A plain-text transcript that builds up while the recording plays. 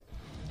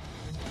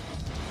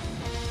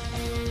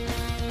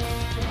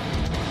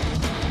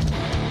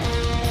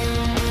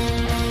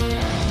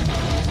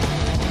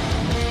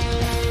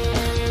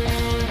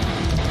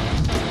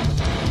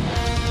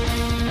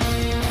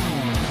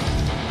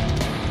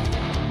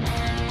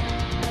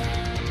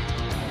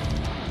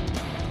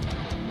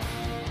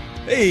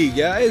Hey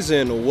guys,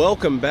 and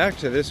welcome back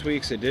to this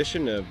week's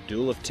edition of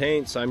Duel of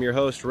Taints. I'm your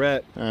host,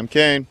 Rhett. I'm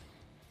Kane.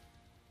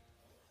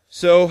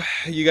 So,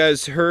 you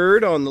guys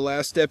heard on the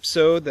last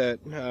episode that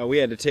we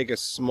had to take a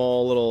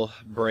small little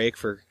break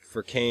for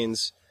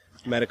Kane's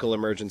medical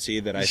emergency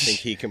that I think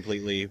he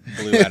completely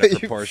blew out of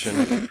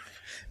proportion.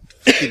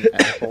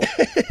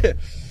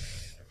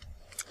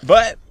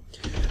 But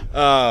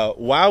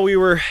while we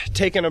were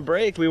taking a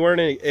break, we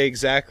weren't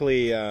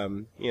exactly,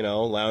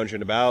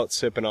 lounging about,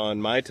 sipping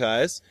on Mai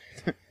Tais.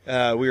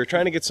 We were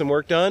trying to get some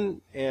work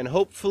done, and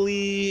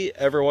hopefully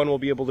everyone will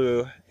be able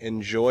to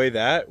enjoy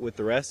that with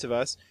the rest of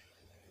us.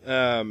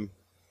 One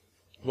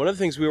of the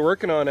things we were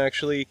working on,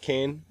 actually,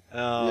 Kane,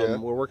 we're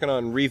working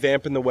on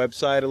revamping the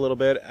website a little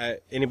bit.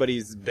 Anybody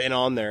who's been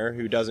on there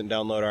who doesn't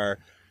download our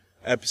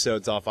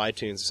episodes off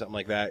iTunes or something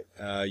like that,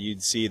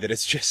 you'd see that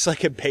it's just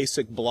like a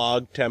basic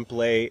blog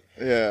template.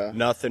 Yeah.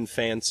 Nothing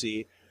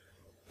fancy.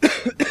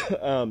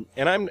 And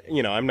I'm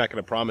not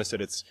going to promise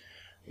that it's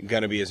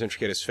going to be as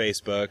intricate as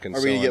Facebook and so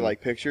on. Are we going to get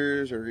like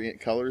pictures or get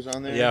colors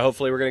on there? Yeah,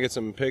 hopefully we're going to get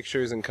some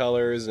pictures and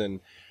colors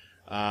and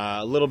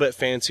a little bit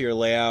fancier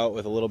layout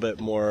with a little bit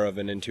more of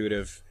an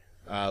intuitive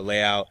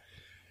layout.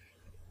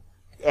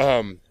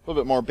 A little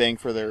bit more bang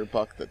for their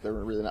buck that they're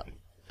really not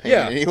paying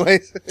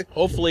anyways.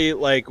 Hopefully,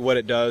 like, what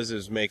it does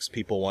is makes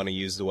people want to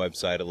use the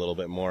website a little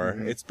bit more.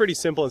 Mm-hmm. It's pretty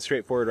simple and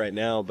straightforward right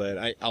now,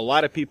 but a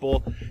lot of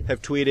people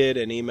have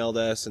tweeted and emailed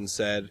us and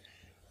said,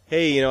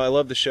 hey, I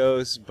love the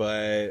shows,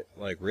 but,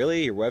 like,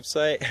 really? Your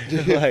website?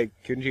 Like,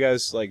 couldn't you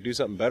guys, like, do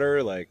something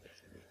better? Like,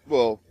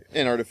 well,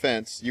 in our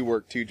defense, you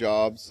work 2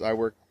 jobs. I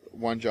work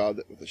 1 job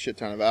with a shit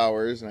ton of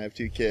hours, and I have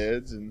 2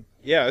 kids, and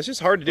yeah, it's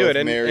just hard to do it.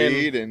 And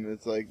married, and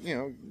it's like,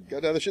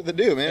 got other shit to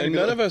do, man. And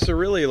none of us are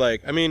really,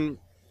 like, I mean,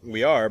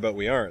 we are, but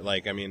we aren't.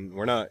 Like, I mean,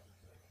 we're not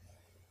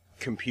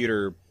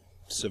computer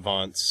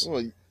savants.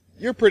 Well,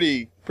 you're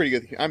pretty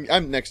good.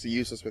 I'm next to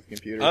useless with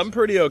computers. I'm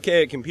pretty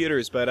okay at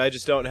computers, but I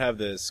just don't have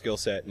the skill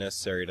set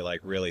necessary to, like,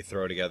 really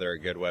throw together a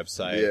good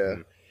website. Yeah.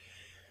 And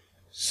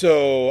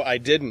so I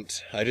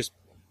didn't. I just,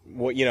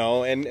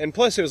 and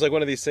plus it was like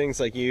one of these things,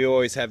 like, we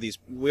always have these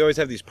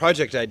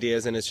project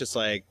ideas, and it's just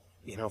like,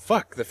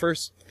 fuck, the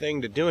first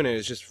thing to doing it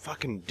is just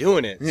fucking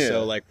doing it. Yeah.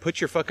 So, like,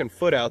 put your fucking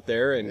foot out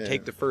there and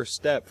take the first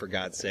step, for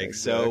God's sake.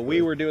 Exactly. So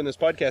we were doing this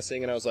podcast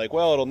thing, and I was like,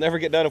 well, it'll never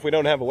get done if we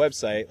don't have a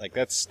website. Like,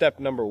 that's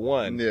step number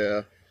 1.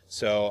 Yeah.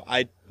 So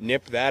I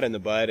nipped that in the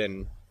bud,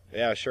 and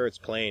yeah, sure, it's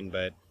plain,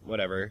 but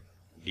whatever.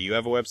 Do you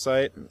have a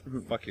website?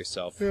 Fuck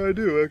yourself. Yeah, I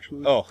do,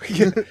 actually. Oh,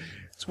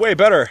 it's way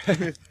better.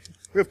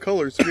 We have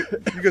colors. You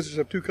guys just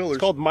have 2 colors.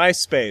 It's called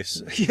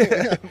MySpace.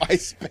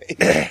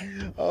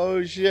 MySpace.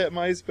 Oh, shit,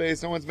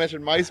 MySpace. No one's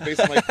mentioned MySpace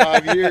in like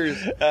 5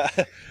 years.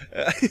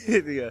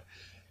 Yeah.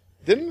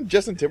 Didn't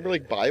Justin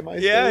Timberlake buy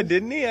MySpace? Yeah,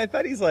 didn't he? I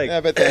thought he's like... Yeah,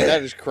 I bet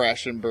that just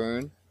crashed and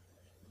burned.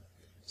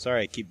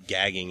 Sorry, I keep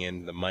gagging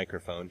in the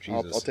microphone.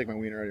 Jesus. I'll take my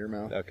wiener out of your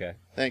mouth. Okay.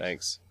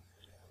 Thanks.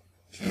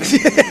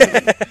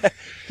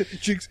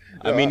 Cheeks.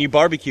 I mean, you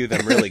barbecue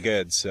them really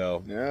good,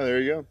 so... Yeah, there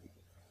you go.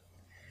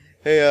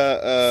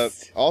 Hey,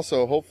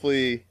 also,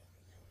 hopefully,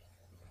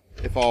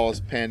 if all is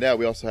panned out,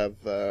 we also have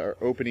our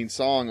opening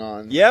song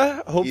on.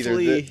 Yeah,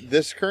 hopefully. Either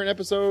this current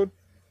episode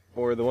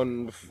or the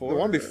one before. The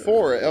one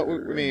before.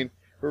 I mean,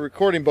 we're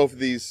recording both of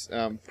these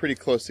pretty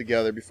close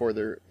together before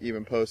they're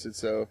even posted.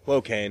 So.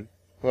 Whoa, Kane.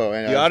 Whoa,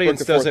 and the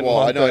audience doesn't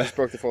want I know. I just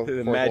broke the fourth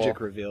the wall. magic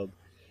revealed.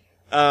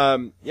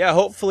 Yeah,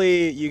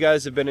 hopefully you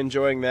guys have been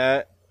enjoying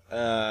that.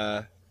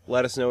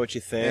 Let us know what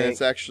you think. And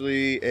it's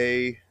actually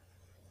a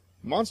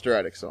Monster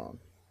Addict song.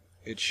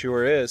 It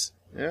sure is.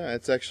 Yeah,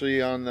 it's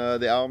actually on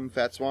the album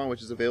Fat Swan,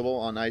 which is available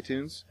on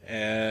iTunes.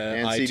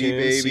 And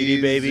iTunes, CD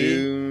Baby,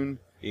 Zune,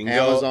 you can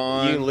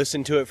Amazon. You can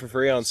listen to it for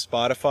free on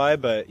Spotify,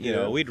 but,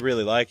 Yeah. we'd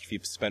really like if you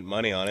spent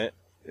money on it.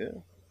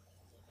 Yeah.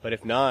 But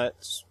if not,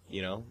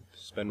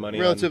 spend money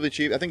Relatively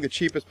cheap. I think the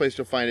cheapest place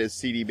you'll find it is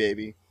CD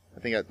Baby.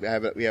 I think we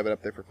have it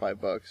up there for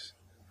 $5.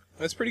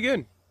 That's pretty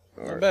good.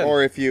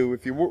 Or if you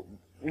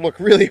look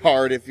really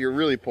hard, if you're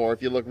really poor,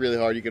 if you look really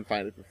hard, you can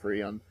find it for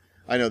free on.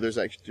 I know there's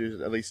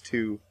at least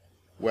 2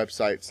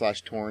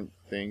 website/torrent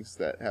things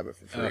that have it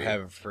for free. Oh,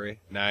 have it free.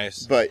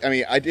 Nice. But I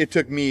mean, it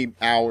took me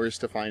hours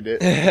to find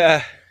it,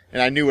 Yeah.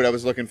 and I knew what I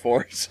was looking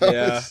for. So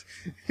Yeah.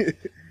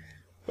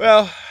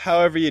 Well,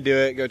 however you do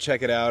it, go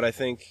check it out. I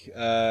think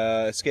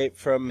Escape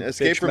from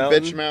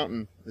Bitch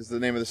Mountain is the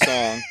name of the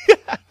song.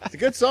 It's a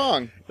good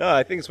song. No,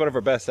 I think it's one of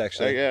our best,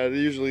 actually. Yeah,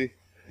 usually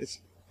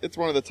it's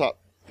one of the top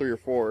 3 or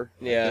 4.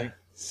 Yeah.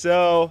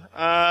 So,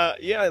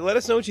 let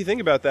us know what you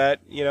think about that.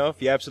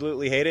 If you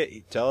absolutely hate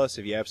it, tell us.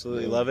 If you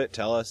absolutely love it,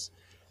 tell us.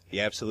 If you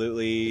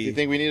absolutely... If you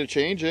think we need to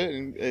change it,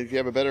 and if you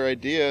have a better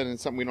idea and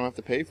it's something we don't have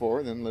to pay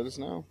for, then let us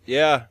know.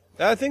 Yeah.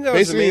 I think that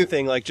was the main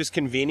thing, like, just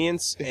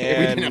convenience and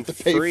we didn't have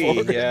to pay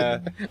free. for it. Yeah.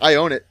 I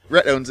own it.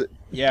 Rhett owns it.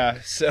 Yeah,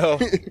 so...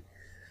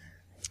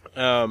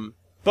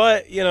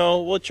 but,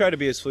 we'll try to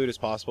be as fluid as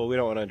possible. We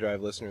don't want to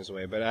drive listeners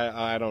away, but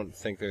I don't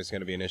think there's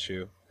going to be an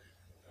issue.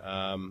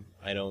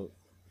 I don't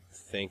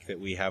think that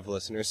we have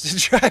listeners to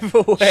drive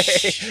away.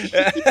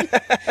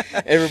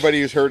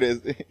 Everybody who's heard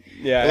it,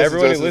 Yeah, Listen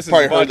everyone to who us has listens to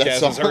probably heard that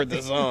podcasts has song. heard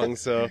the song.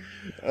 So,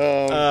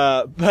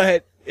 Um,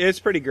 but it's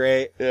pretty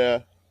great. yeah.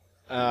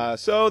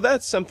 So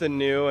that's something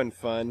new and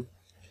fun.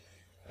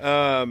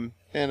 And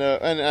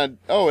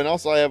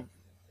also I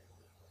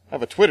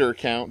have a Twitter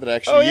account that I Oh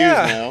actually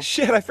yeah, use now.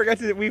 shit! We forgot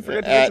to At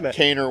mention that.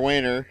 Kaner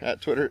Wayner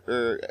at Twitter.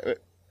 Or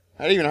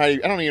I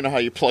don't even know how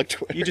you plug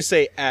Twitter. You just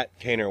say at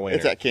Kaner Wayner.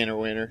 It's at Kaner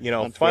Wayner. You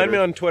know, on find Twitter. me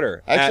on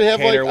Twitter. I actually at have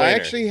Kaner like I Wayner.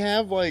 actually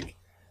have like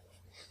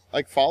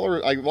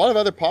followers, like a lot of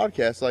other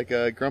podcasts,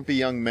 like Grumpy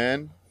Young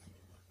Men.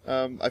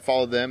 I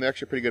follow them. They're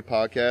actually a pretty good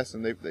podcast,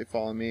 and they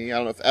follow me.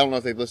 I don't know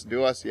if they've listened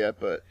to us yet,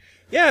 but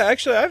Yeah,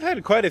 actually, I've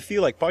had quite a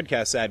few like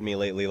podcasts add me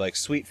lately, like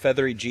Sweet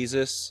Feathery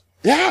Jesus.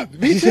 yeah,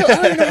 me too. I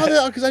don't even know how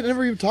that, because I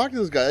never even talked to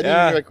those guys.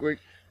 Yeah.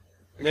 Because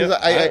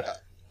Yeah,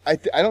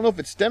 I don't know if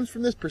it stems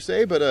from this per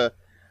se, but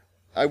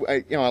I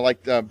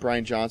liked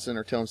Brian Johnson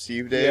or Tell 'em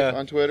Steve Dave Yeah.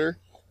 on Twitter,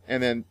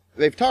 and then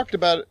they've talked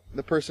about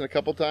the person a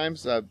couple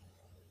times.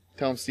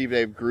 Tell 'em Steve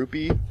Dave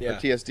Groupie Yeah. or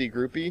TSD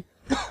Groupie.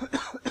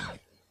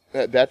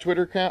 that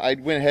Twitter account, I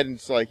went ahead and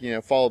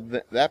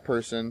followed that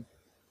person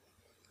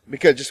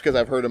because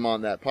I've heard them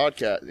on that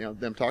podcast,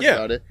 them talking Yeah.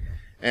 about it,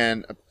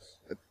 and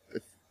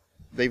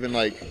they've been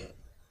like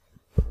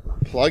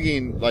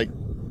plugging, like,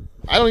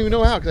 I don't even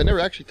know how because I never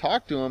actually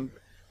talked to him,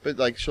 but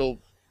like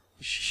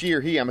she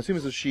or he, I'm assuming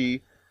it's a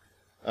she,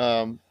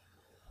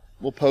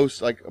 will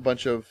post like a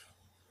bunch of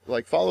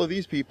like follow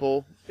these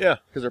people Yeah.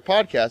 because they're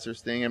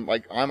podcasters thing, and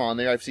like I'm on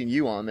there, I've seen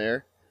you on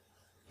there,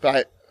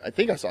 but I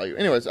think I saw you.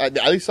 Anyways, I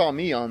at least saw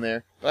me on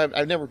there, but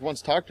I've never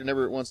once talked or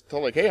never once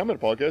told like, hey, I'm at a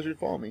podcast, you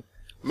follow me.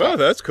 Oh,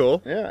 that's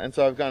cool. Yeah, and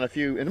so I've gone a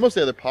few, and most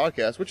of the other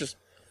podcasts, which is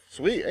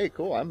sweet. Hey,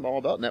 cool. I'm all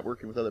about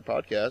networking with other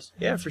podcasts.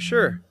 Yeah, for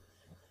sure.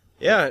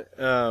 Yeah,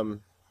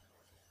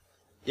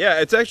 yeah,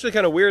 it's actually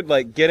kind of weird,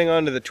 like, getting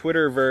onto the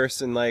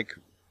Twitterverse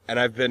and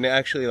I've been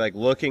actually, like,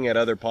 looking at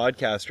other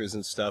podcasters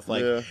and stuff.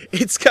 Like, Yeah.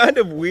 it's kind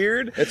of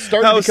weird. It's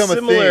starting how to become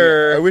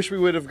similar a thing. I wish we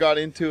would have got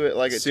into it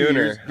like at 2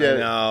 years. sooner.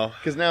 No.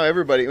 because now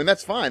everybody, and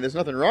that's fine. There's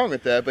nothing wrong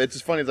with that, but it's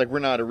just funny. It's like we're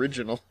not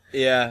original.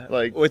 Yeah.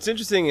 Like- what's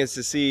interesting is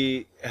to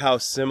see how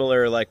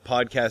similar, like,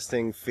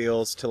 podcasting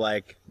feels to,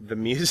 like, the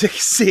music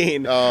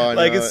scene. Oh, I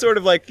like, know it's it. sort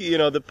of like,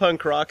 the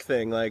punk rock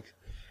thing. Like,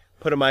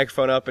 put a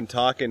microphone up and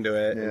talk into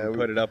it Yeah, and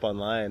put it up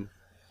online.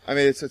 I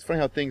mean, it's funny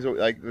how things are,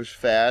 like there's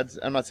fads.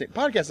 I'm not saying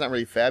podcast's not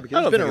really fad I because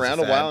don't it's been think it's around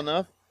a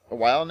a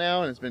while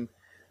now, and it's been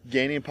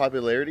gaining in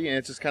popularity, and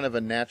it's just kind of a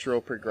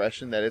natural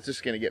progression that it's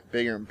just going to get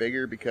bigger and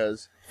bigger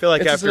because I feel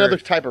like it's just after another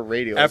type of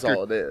radio. That's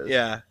all it is.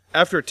 Yeah.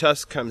 After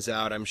Tusk comes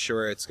out, I'm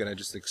sure it's going to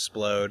just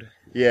explode.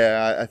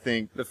 Yeah, I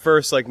think. The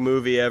first, like,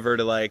 movie ever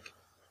to, like,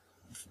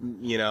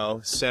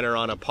 center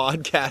on a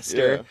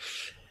podcaster. Yeah.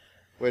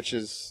 Which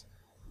is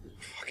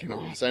fucking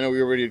awesome. I know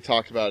we already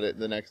talked about it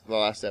the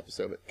last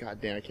episode, but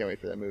god damn, I can't wait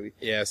for that movie.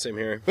 Yeah, same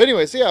here. But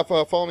anyways, yeah,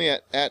 follow me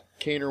at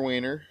Kaner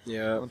Wayner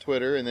Yeah. on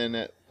Twitter, and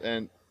then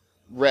and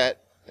Rhett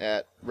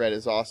at Rhett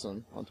is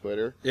awesome on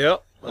Twitter.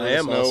 Yep. Let I us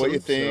am know awesome, what you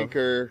think so-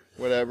 or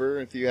whatever.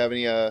 If you have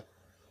any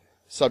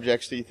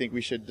subjects that you think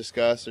we should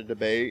discuss or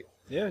debate.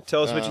 Yeah,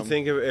 tell us what you Um,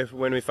 think if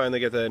when we finally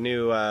get the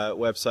new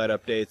website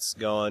updates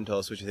going. Tell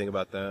us what you think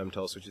about them.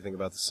 Tell us what you think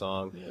about the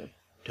song. Yeah.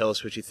 Tell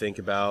us what you think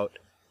about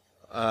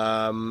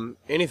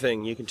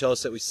anything. You can tell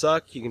us that we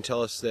suck. You can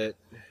tell us that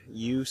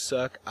you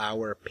suck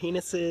our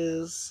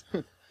penises.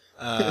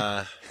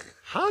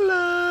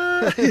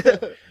 Holla!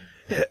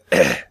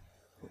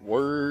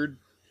 Word.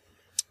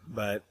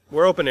 But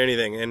we're open to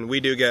anything, and we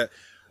do get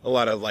a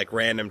lot of like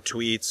random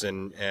tweets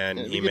and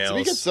We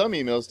emails. get some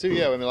emails too.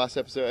 Yeah, in the last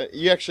episode,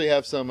 you actually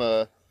have some.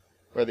 Are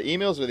the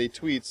emails or the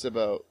tweets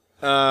about?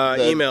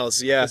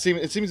 Emails, yeah.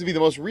 It seems to be the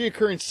most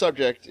reoccurring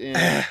subject in.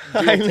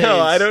 I know.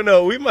 I don't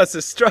know. We must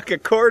have struck a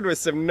chord with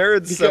some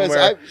nerds because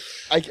somewhere.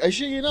 I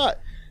shit you not.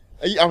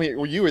 I mean,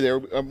 well, you were there.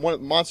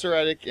 Monster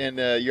Attic and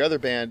your other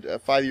band,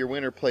 5 Year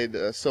Winner, played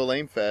So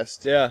Lame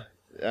Fest Yeah.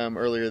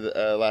 earlier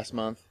last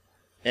month,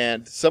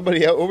 and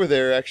somebody out over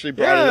there actually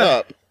brought it Yeah.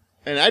 up,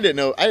 and I didn't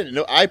know.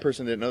 I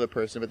personally didn't know the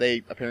person, but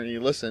they apparently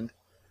listened.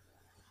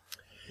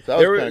 So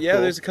that was kinda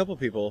cool. There's a couple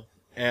people,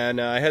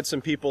 and I had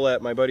some people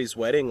at my buddy's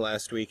wedding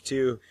last week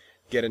too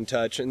get in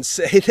touch and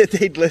say that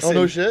they'd listen.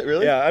 Oh no shit,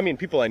 really? Yeah, I mean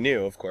people I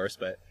knew, of course,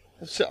 but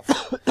So,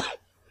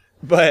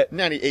 but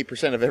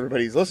 98% of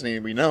everybody's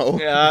listening, we know.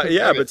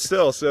 yeah, but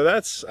still. So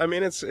that's. I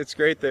mean, it's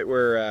great that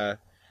we're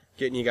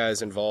getting you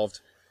guys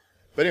involved.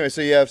 But anyway,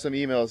 so you have some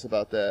emails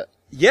about that.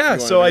 Yeah, You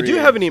so wanted I to do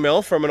read have it? an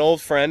email from an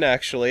old friend,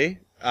 actually.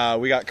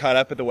 We got caught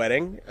up at the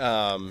wedding.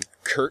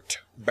 Kurt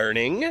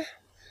Burning.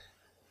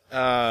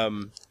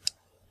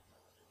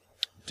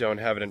 Don't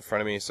have it in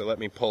front of me, so let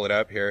me pull it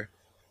up here.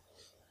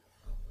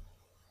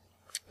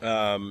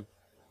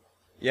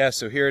 Yeah,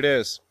 so here it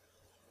is.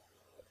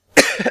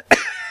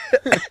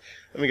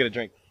 Let me get a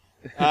drink.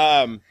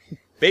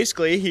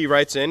 Basically, he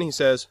writes in, he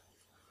says,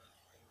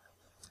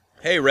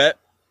 "Hey, Rhett,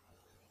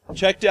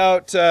 checked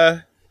out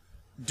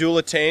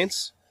Duel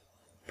Taints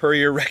per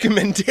your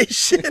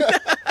recommendation."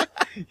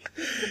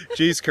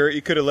 Jeez, Kurt,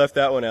 you could have left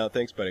that one out.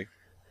 Thanks, buddy.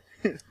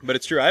 But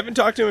it's true. I haven't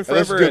talked to him in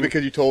That's forever. good and-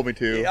 because you told me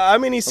to. Yeah, I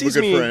mean, he I'm a sees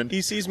good me. friend.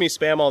 He sees me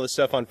spam all this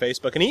stuff on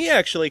Facebook, and he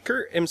actually,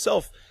 Kurt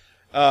himself,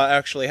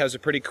 actually has a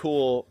pretty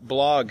cool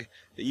blog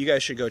that you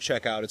guys should go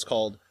check out. It's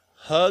called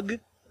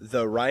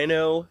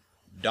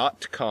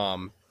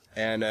HugTheRhino.com,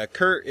 and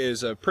Kurt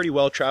is a pretty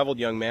well-traveled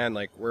young man.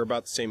 Like, we're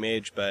about the same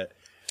age, but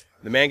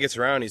the man gets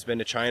around. He's been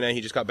to China.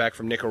 He just got back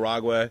from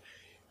Nicaragua.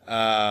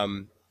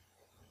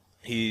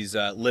 He's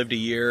lived a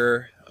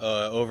year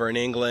over in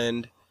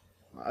England.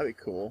 That'd be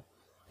cool.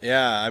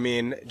 Yeah, I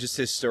mean, just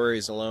his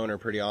stories alone are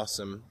pretty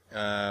awesome.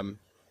 God,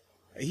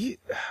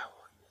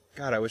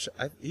 I wish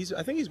I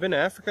think he's been to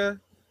Africa.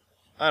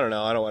 I don't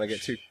know. I don't want to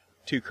get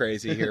too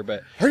crazy here,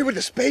 but I heard he went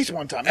to space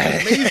one time.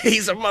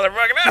 he's a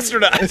motherfucking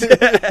astronaut.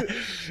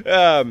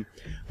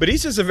 But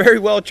he's just a very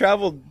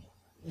well-traveled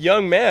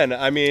young man.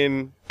 I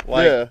mean,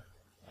 like, Yeah.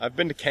 I've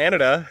been to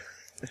Canada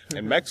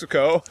and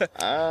Mexico.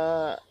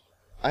 I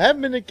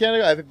haven't been to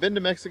Canada. I've been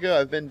to Mexico.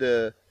 I've been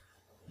to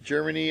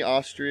Germany,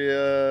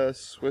 Austria,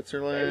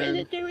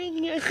 Switzerland,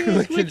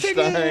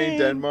 Liechtenstein,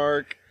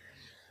 Denmark,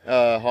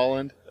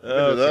 Holland.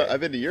 Okay. I've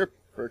been to Europe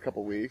for a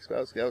couple weeks.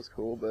 That was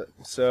cool. But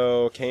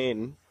So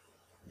Kane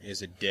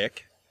is a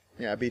dick.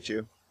 yeah, I beat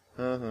you.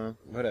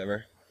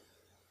 Whatever.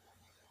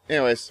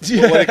 Anyways, what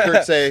did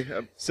Kurt say?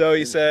 So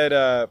he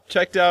said,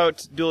 checked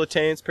out Dual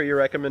Attains per your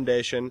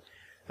recommendation,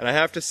 and I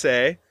have to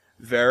say,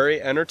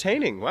 very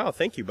entertaining. Wow,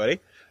 thank you, buddy.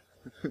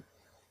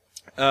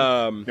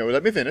 No,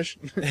 let me finish.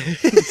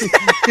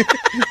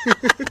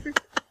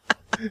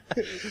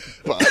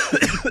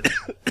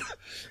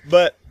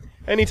 But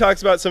and he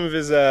talks about some of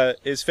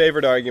his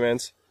favorite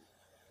arguments.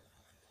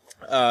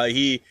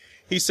 He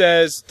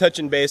says,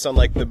 touching base on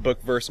like the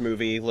book verse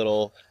movie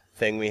little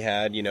thing we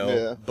had,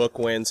 Yeah. book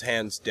wins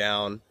hands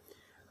down.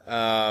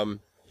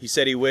 He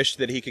said he wished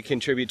that he could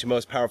contribute to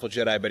Most Powerful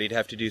Jedi, but he'd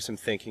have to do some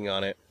thinking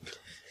on it.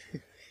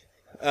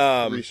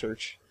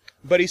 Research.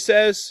 But he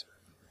says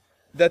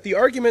that the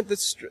argument that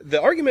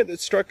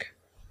struck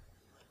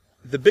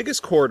the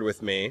biggest chord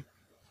with me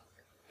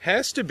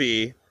has to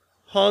be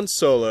Han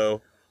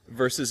Solo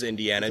versus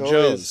Indiana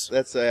Jones.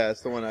 That's the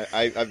one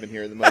I've been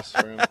hearing the most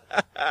from.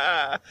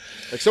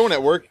 Like someone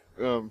at work.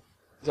 Sorry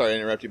to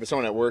interrupt you, but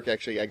someone at work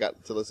actually I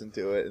got to listen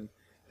to it, and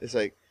it's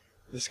like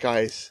this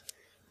guy's.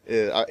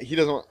 He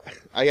doesn't.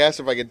 I asked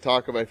if I could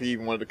talk about if he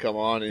even wanted to come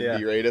on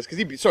and berate us because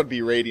he started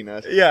berating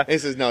us. Yeah. And he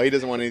says no, he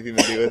doesn't want anything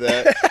to do with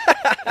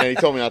that. And he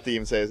told me not to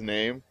even say his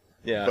name.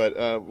 Yeah.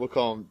 But we'll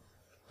call him.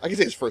 I can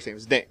say his first name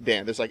is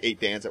Dan. There's like 8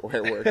 Dans at work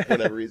for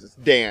whatever reason. It's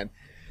Dan,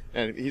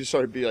 and he just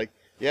started to be like,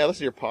 "Yeah, listen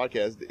to your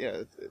podcast.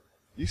 Yeah,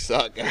 you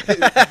suck." He's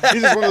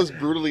just one of those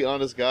brutally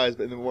honest guys.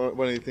 But then one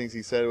of the things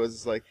he said was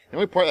just like, the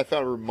only part I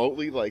found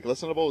remotely like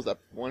listenable was that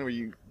one where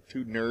you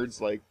two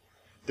nerds like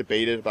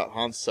debated about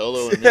Han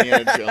Solo and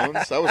Indiana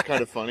Jones. That was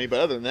kind of funny. But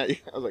other than that, I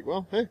was like,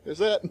 well, hey, there's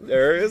that.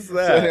 There is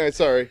that. So anyway,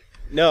 sorry.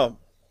 No.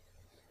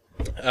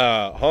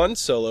 Han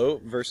Solo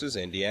versus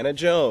Indiana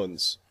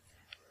Jones.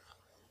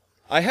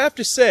 I have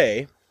to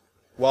say,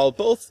 while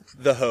both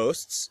the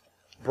hosts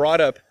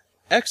brought up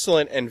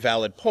excellent and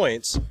valid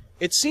points,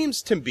 it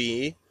seems to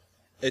me,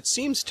 to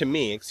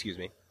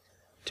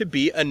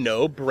be a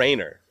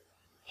no-brainer.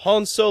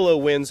 Han Solo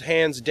wins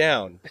hands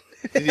down.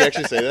 Did he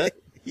actually say that?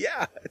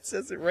 Yeah, it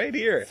says it right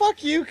here.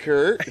 Fuck you,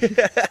 Kurt.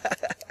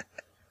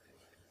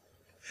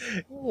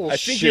 Oh, I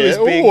think shit. he was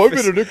being I've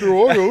been to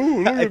Nicaragua.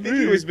 Ooh, look I at think me.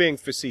 he was being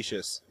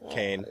facetious,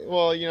 Kane.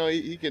 Well,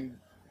 he can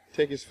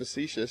take his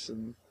facetious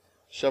and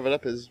shove it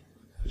up his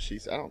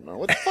facetious. I don't know.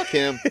 What the fuck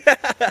him?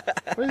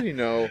 What does he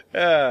know?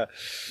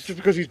 Just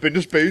because he's been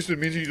to space, it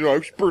means he's an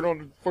expert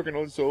on fucking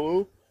Han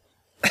Solo?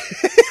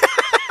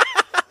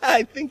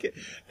 I think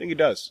it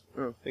does.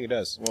 Oh. I think it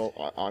does.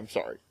 Well, I'm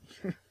sorry.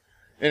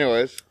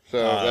 Anyways,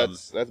 so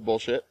that's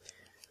bullshit.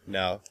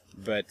 No,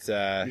 but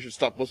You should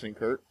stop listening,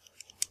 Kurt.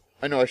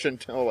 I know I shouldn't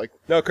tell, like...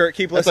 no, Kurt,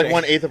 keep That's listening.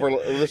 like 1/8 of our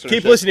listeners.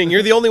 Keep listening.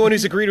 You're the only one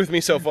who's agreed with me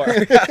so far.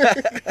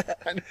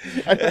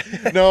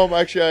 No,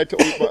 actually, I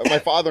told my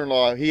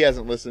father-in-law, he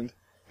hasn't listened,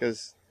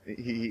 because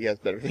he has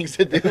better things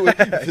to do with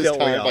his Don't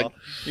we time, all? like,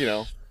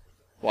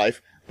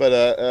 life.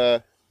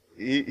 But,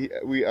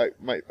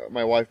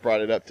 my wife brought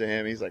it up to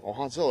him. He's like, well,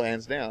 Han Solo,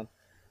 hands down.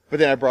 But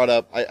then I brought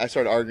up, I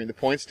started arguing the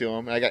points to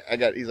him, and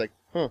he's like,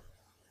 huh.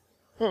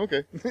 Oh,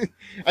 okay.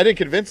 I didn't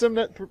convince him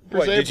that per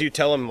What, se. did you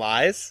tell him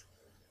lies?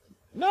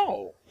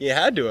 No. You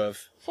had to have.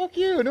 Fuck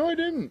you. No, I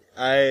didn't.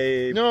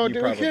 No, No, you dude,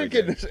 we probably can't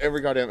get in did. this every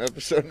goddamn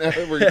episode now.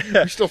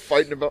 We're still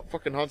fighting about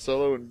fucking Han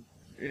Solo and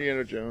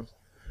Indiana Jones.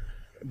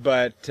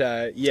 But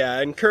yeah,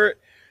 and Kurt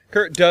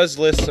does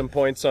list some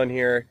points on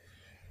here,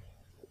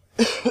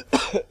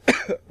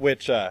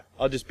 which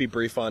I'll just be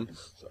brief on.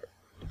 Sorry.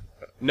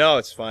 No,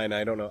 it's fine.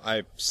 I don't know.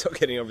 I'm still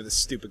getting over this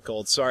stupid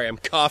cold. Sorry, I'm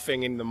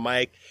coughing in the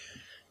mic.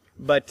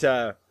 But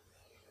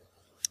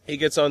he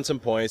gets on some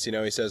points.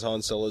 He says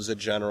Han Solo's a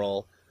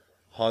general.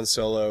 Han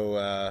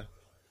Solo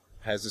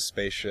has a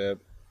spaceship.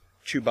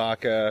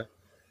 Chewbacca,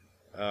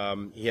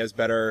 he has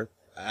better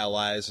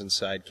allies and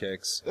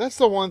sidekicks. That's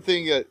the one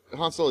thing that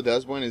Han Solo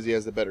does win is he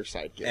has the better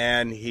sidekick.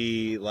 And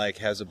he,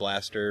 has a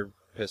blaster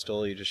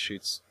pistol. He just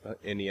shoots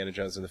Indiana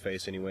Jones in the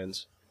face and he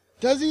wins.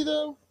 Does he,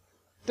 though?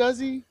 Does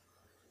he?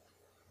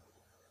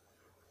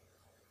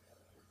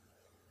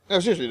 No,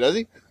 seriously, does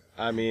he?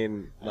 I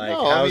mean, like,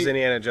 No, how I is mean-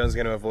 Indiana Jones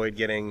going to avoid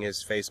getting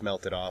his face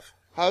melted off?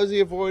 How does he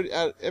avoid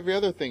every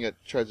other thing that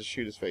tries to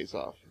shoot his face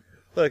off?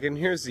 Look, and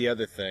here's the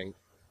other thing.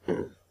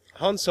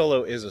 Han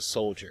Solo is a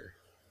soldier.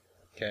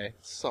 Okay?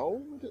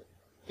 So?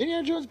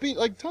 Indiana Jones beat,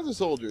 like, tons of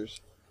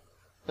soldiers.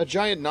 A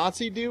giant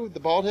Nazi dude with the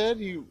bald head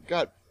who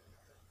got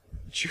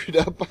chewed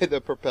up by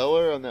the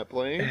propeller on that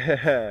plane.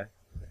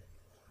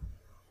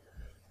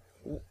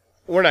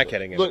 We're not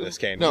getting into Look, this,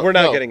 Kane. no, We're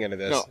not no, getting into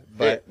this. No,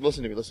 But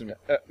listen to me.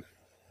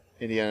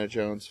 Indiana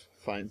Jones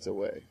finds a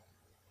way.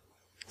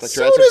 It's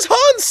like so does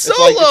Han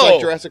Solo! It's like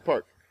Jurassic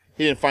Park.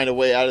 He didn't find a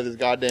way out of this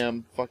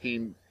goddamn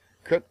fucking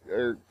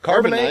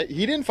carbonite.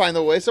 He didn't find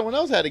the way. Someone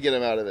else had to get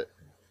him out of it.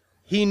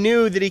 He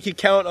knew that he could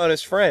count on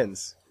his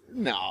friends.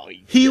 No,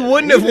 He didn't.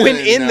 wouldn't have went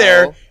didn't in know.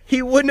 there.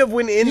 He wouldn't have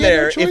went in He had no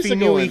there choice if he to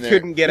knew go he in there.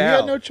 couldn't get He out.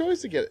 had no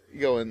choice to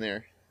go in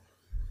there.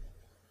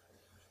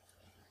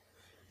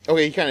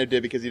 Okay, he kind of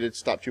did because he did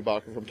stop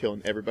Chewbacca from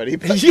killing everybody.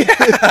 But Yeah,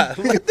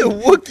 let the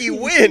Wookiee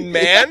win,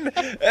 man.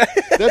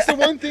 that's the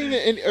one thing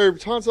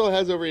that Han Solo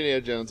has over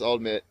Indiana Jones, I'll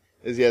admit,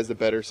 is he has the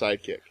better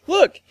sidekick.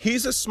 Look,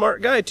 he's a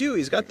smart guy too.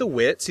 He's got the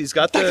wits. He's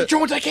got Dr. the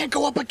Jones, I can't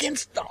go up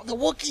against the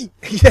Wookiee.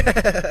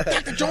 Yeah.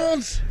 Dr.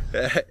 Jones.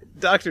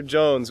 Dr.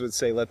 Jones would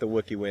say, "Let the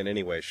Wookiee win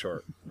anyway."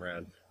 Short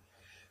round,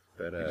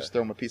 but Just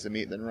throw him a piece of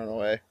meat and then run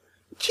away.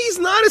 he's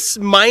not a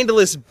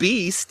mindless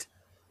beast.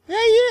 Yeah,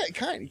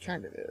 he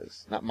kind of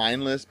is. Not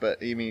mindless, but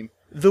I mean,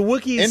 The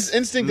Wookiees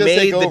instinct does made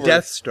take the over.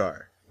 Death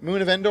Star.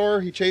 Moon of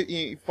Endor,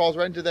 he falls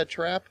right into that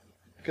trap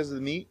because of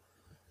the meat.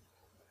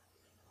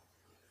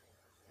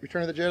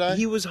 Return of the Jedi.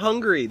 He was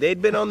hungry.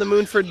 They'd been on the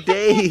moon for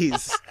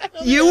days.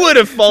 You would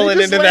have fallen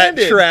just into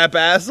landed. that trap,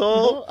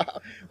 asshole.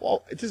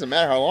 Well, it doesn't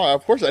matter how long.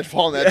 Of course, I'd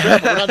fall in that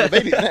trap. I'm not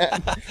debating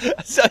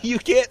that. So you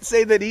can't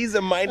say that he's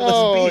a mindless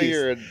Oh,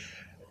 beast.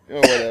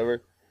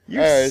 whatever.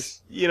 You're All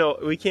right. you know,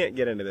 we can't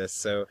get into this,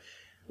 so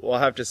we'll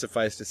have to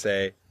suffice to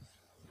say,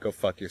 go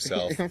fuck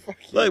yourself. Fuck you,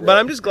 Look, but right.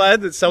 I'm just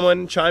glad that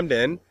someone chimed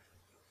in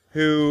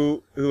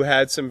who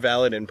had some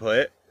valid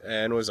input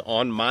and was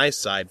on my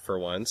side for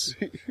once.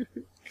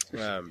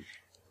 Your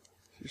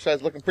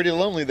side's looking pretty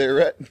lonely there,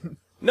 Rhett.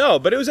 No,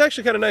 but it was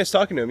actually kind of nice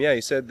talking to him. Yeah,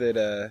 he said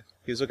that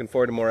he was looking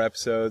forward to more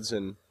episodes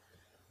and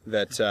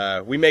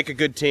that we make a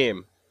good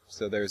team.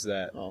 So there's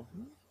that. Oh,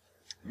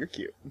 you're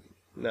cute.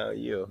 No,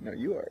 you. No,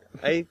 you are.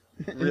 I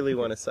really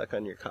want to suck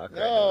on your cock right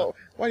now. No.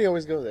 Why do you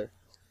always go there?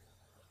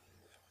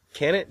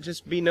 Can it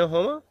just be no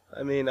homo?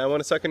 I mean, I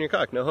want to suck on your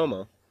cock, no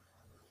homo.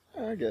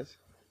 Oh, I guess.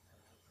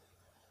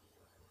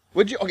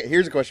 Would you? Okay,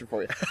 here's a question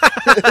for you.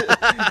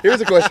 Here's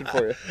a question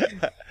for you.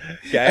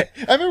 Okay.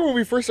 I remember when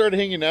we first started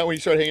hanging out, when you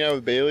started hanging out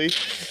with Bailey,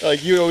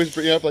 like, you would always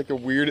bring up, like, the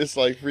weirdest,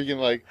 like, freaking,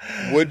 like,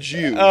 would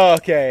you? Oh,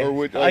 okay. Or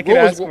would, I like, can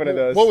what was- ask one of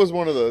those. What was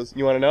one of those?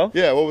 You want to know?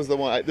 Yeah, what was the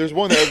one? There's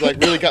one that was, like,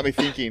 really got me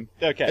thinking.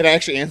 Okay. And I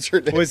actually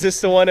answered it. Was this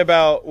the one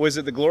about, was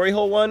it the glory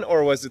hole one,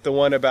 or was it the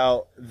one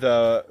about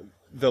the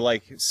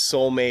like,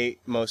 soulmate,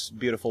 most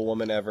beautiful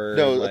woman ever?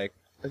 No, like,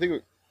 I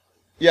think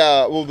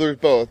yeah, well, there's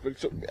both.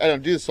 But I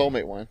don't do the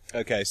soulmate one.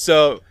 okay,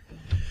 so,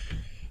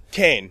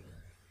 Kane.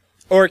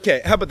 Or,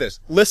 okay, how about this?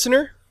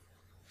 Listener,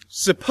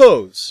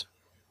 suppose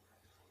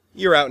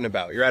you're out and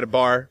about. You're at a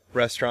bar,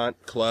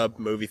 restaurant, club,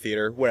 movie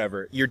theater,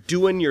 whatever. You're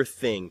doing your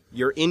thing.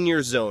 You're in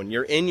your zone.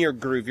 You're in your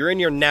groove. You're in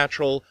your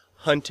natural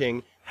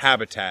hunting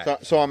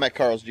habitat. So I'm at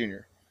Carl's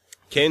Jr.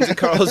 Kane's and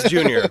Carl's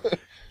Jr.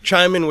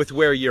 Chime in with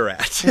where you're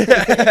at.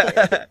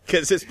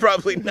 Because it's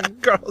probably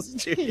not Carl's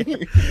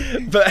Jr.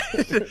 But,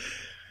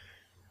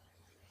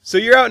 so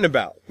you're out and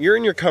about. You're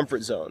in your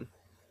comfort zone.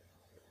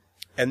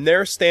 And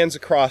there stands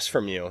across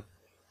from you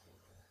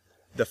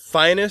the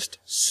finest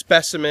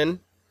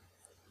specimen.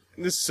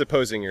 This is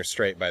supposing you're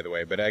straight, by the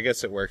way, but I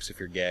guess it works if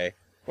you're gay.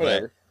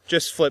 Whatever. But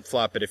just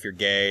flip-flop it if you're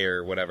gay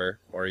or whatever,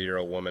 or you're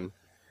a woman.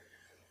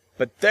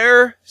 But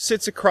there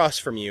sits across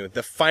from you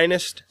the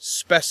finest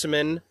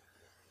specimen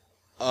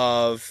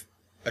of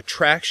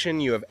attraction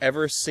you have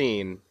ever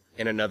seen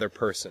in another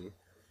person.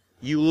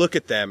 You look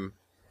at them,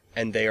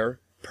 and they are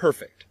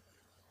perfect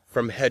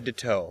from head to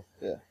toe.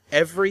 Yeah.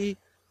 Every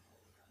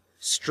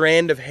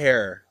strand of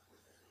hair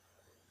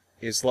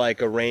is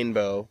like a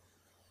rainbow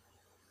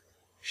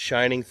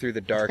shining through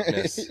the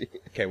darkness.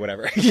 Okay,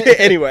 whatever.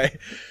 Anyway.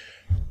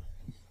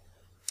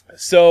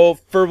 So,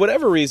 for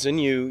whatever reason,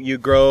 you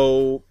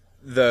grow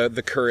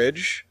the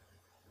courage,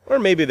 or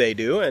maybe they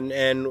do,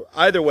 and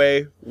either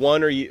way,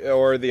 one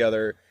or the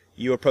other,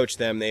 you approach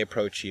them, they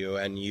approach you,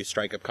 and you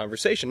strike up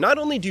conversation. Not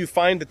only do you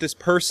find that this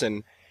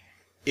person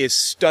is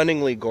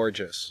stunningly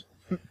gorgeous,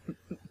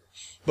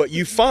 but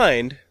you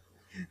find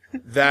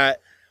that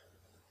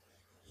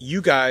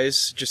you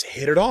guys just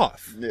hit it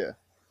off. Yeah.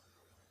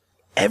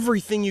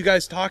 Everything you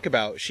guys talk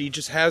about, she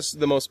just has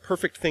the most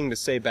perfect thing to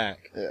say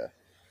back. Yeah.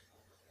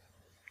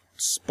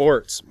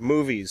 Sports,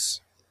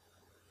 movies,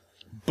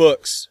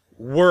 books,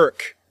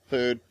 work,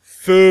 Food,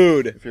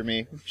 food. if you're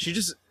me. She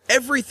just,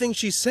 everything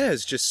she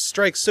says just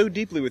strikes so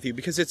deeply with you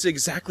because it's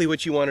exactly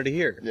what you wanted to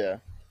hear. Yeah.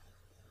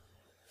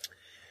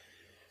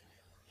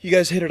 You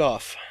guys hit it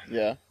off.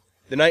 Yeah.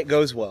 The night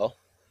goes well.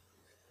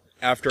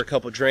 After a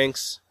couple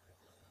drinks,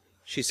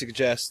 she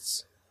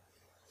suggests,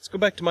 let's go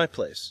back to my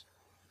place.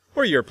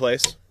 Or your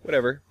place.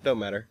 Whatever. Don't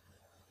matter.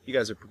 You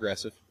guys are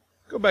progressive.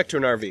 Go back to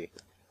an RV.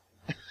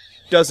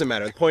 Doesn't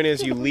matter. The point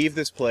is, you leave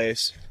this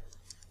place,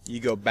 you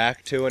go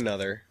back to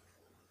another,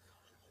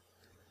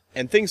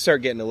 and things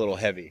start getting a little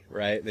heavy,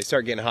 right? They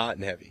start getting hot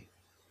and heavy.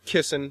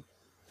 Kissing,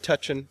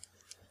 touching,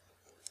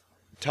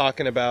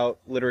 talking about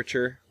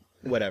literature,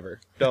 whatever.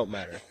 Don't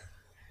matter.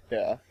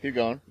 Yeah. Keep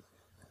going.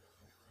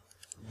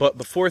 But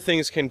before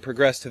things can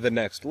progress to the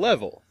next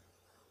level,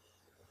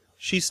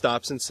 she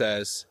stops and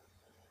says,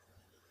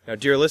 now,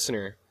 dear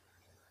listener,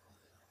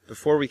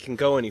 before we can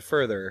go any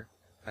further,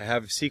 I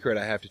have a secret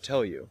I have to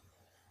tell you.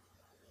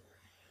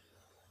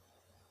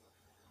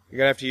 You're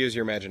going to have to use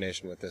your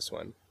imagination with this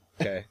one,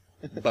 okay?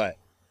 But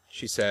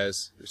she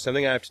says, there's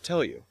something I have to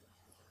tell you.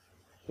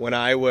 When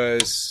I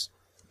was,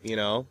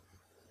 a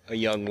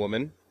young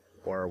woman,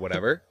 or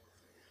whatever,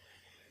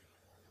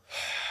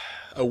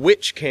 a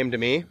witch came to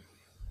me,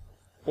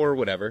 or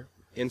whatever,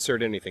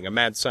 insert anything, a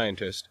mad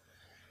scientist,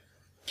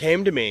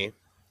 came to me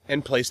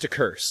and placed a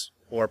curse,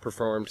 or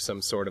performed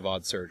some sort of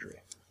odd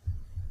surgery.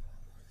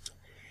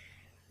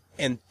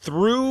 And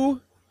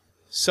through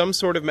some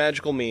sort of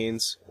magical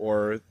means,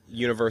 or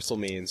universal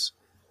means,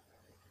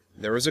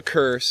 there was a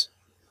curse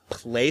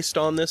placed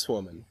on this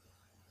woman,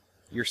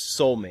 your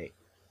soulmate.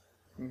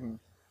 Mm-hmm.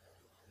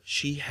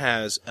 She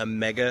has a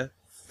mega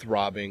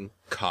throbbing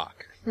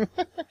cock.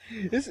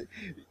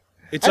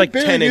 It's like 10 inches.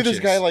 I barely knew this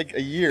guy like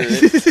a year.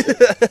 He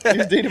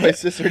was dating my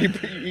sister.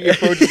 He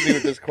approaches me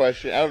with this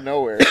question out of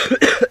nowhere.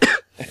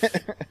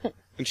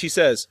 And she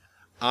says,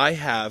 I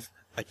have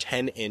a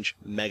 10-inch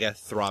mega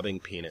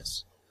throbbing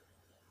penis.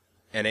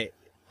 And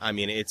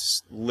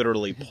it's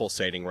literally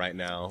pulsating right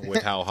now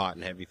with how hot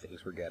and heavy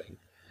things we're getting.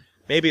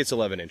 Maybe it's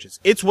 11 inches.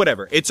 It's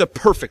whatever. It's a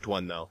perfect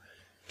one, though.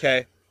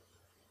 Okay?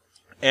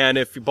 And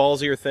if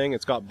balls are your thing,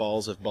 it's got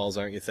balls. If balls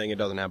aren't your thing, it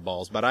doesn't have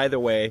balls. But either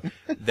way,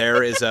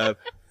 there is a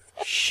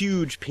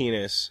huge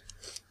penis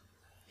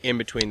in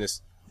between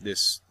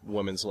this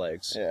woman's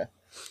legs. Yeah.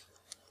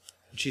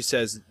 She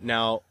says,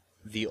 now,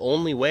 the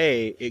only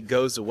way it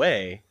goes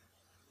away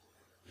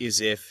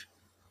is if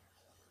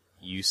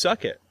you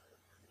suck it.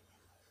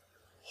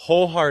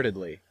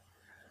 Wholeheartedly.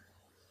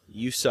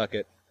 You suck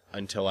it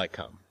until I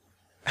come.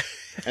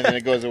 And then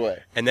it goes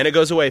away. And then it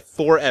goes away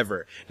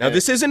forever. Now,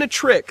 this isn't a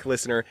trick,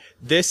 listener.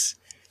 This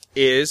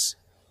is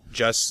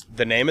just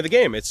the name of the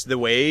game. It's the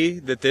way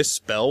that this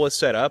spell was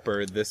set up,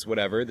 or this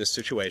whatever, this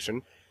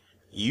situation.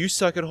 You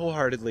suck it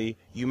wholeheartedly.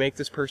 You make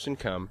this person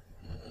come.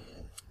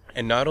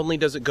 And not only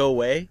does it go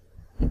away,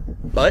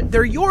 but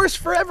they're yours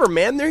forever,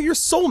 man. They're your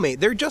soulmate.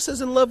 They're just as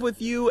in love with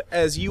you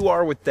as you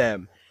are with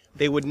them.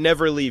 They would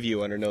never leave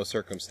you under no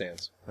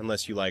circumstance.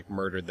 Unless you,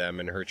 murdered them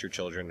and hurt your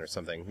children or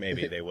something.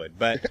 Maybe they would.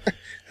 But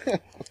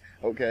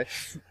okay.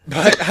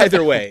 But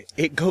either way,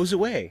 it goes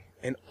away.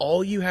 And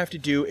all you have to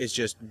do is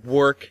just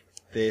work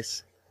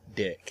this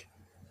dick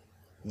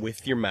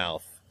with your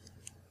mouth.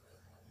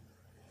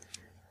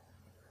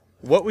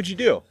 What would you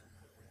do?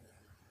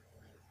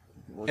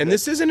 And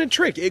this isn't a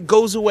trick. It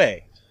goes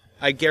away.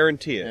 I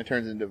guarantee it. And it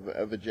turns into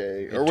a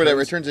vajay. Or whatever.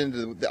 It turns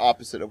into the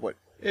opposite of what...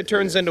 It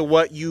turns into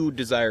what you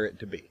desire it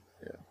to be.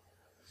 Yeah.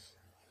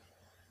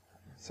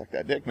 Suck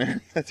that dick,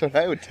 man. That's what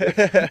I would do.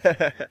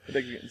 The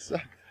dick getting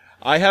sucked.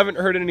 I haven't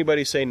heard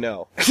anybody say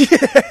no.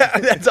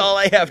 That's all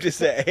I have to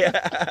say.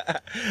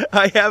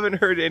 I haven't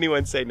heard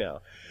anyone say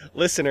no.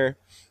 Listener,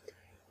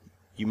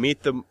 you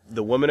meet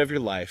the woman of your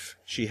life.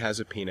 She has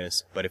a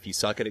penis, but if you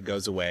suck it, it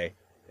goes away,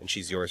 and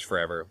she's yours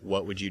forever.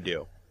 What would you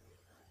do?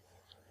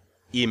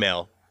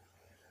 Email.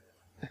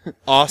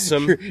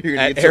 Awesome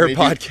at Air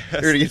Podcast.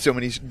 You're going to get so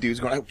many dudes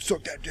going, I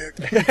suck that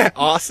dick.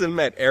 Awesome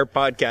at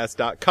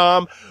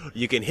airpodcast.com.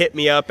 You can hit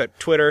me up at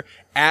Twitter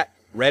at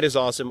Red is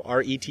awesome,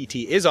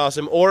 R-E-T-T is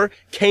awesome, or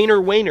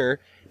Kaner Wayner.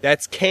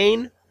 That's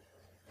Kane.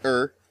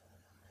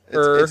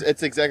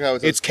 It's exactly how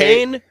it says. It's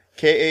Kane.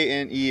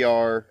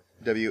 Kanerwaner.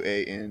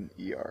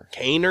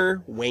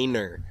 Kaner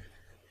Wayner.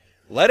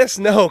 Let us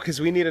know, because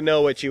we need to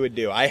know what you would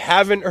do. I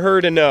haven't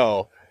heard a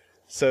no,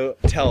 so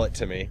tell it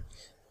to me.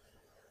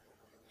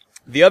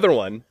 The other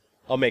one,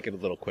 I'll make it a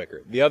little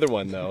quicker. The other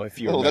one, though, if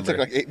you remember. That took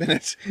like 8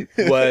 minutes.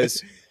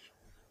 was,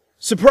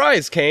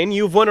 surprise, Kane,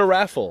 you've won a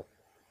raffle.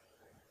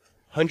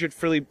 100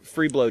 free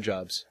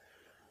blowjobs.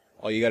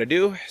 All you gotta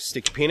do,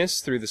 stick your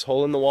penis through this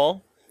hole in the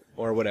wall,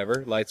 or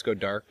whatever. Lights go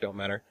dark, don't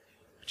matter.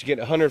 But you get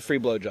 100 free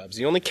blowjobs.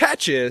 The only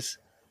catch is,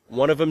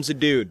 one of them's a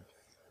dude.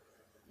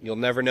 You'll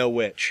never know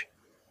which.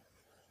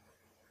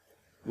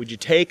 Would you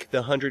take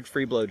the 100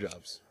 free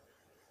blowjobs?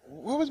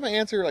 What was my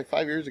answer like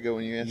 5 years ago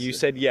when you answered? You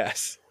said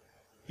yes.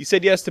 You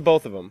said yes to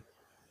both of them.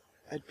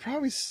 I'd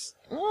probably...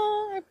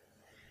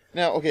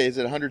 Now, okay, is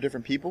it 100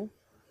 different people?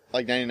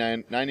 like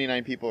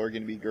 99 people are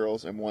going to be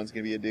girls and one's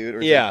going to be a dude? Or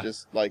is Yeah. it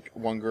just like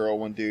one girl,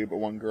 one dude, but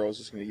one girl is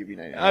just going to give you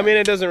 99? I mean,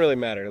 it doesn't really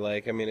matter.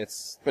 Like, I mean,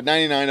 it's But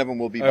 99 of them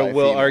will be by are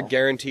female.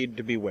 guaranteed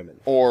to be women.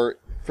 Or,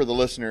 for the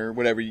listener,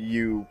 whatever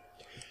you...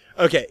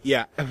 Okay,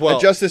 yeah. Well,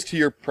 adjust this to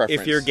your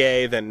preference. if you're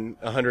gay, then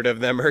 100 of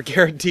them are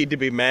guaranteed to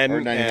be men.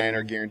 Or 99 and-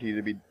 are guaranteed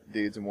to be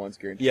dudes and one's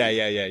guaranteed.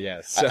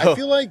 Yeah. So I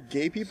feel like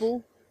gay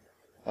people,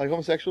 like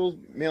homosexuals,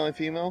 male and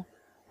female,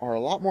 are a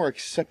lot more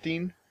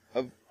accepting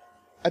of...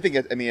 I think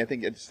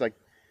it's like...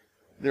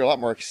 They're a lot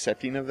more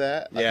accepting of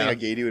that. I Yeah. think a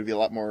gay dude would be a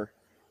lot more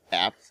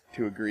apt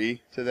to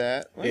agree to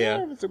that. Like,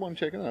 Yeah. If it's a one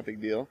chick, not a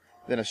big deal.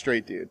 Than a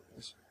straight dude.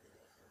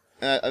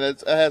 That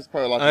has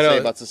probably a lot to I know. say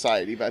about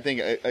society, but I think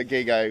a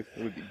gay guy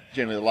would be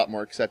generally a lot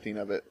more accepting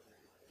of it.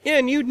 yeah,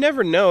 and you'd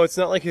never know. It's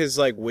not like his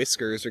like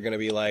whiskers are gonna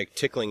be like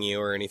tickling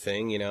you or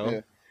anything, you know.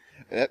 Yeah.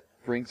 And that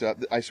brings up...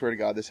 I swear to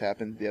God, this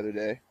happened the other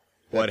day.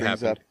 That What brings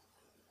happened?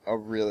 up a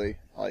really,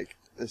 like,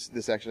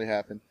 this actually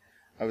happened.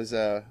 I was,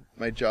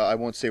 my job, I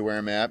won't say where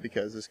I'm at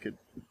because this could...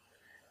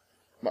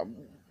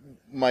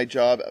 My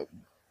job,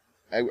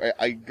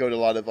 I go to a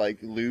lot of, like,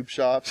 lube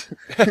shops.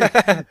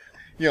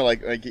 You know,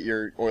 like get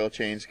your oil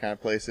changed kind of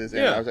places.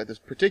 And Yeah. I was at this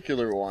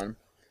particular one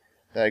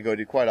that I go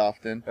to quite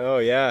often. Oh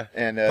yeah.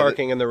 And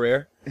Parking in the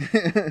rear.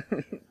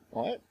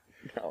 What?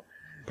 No.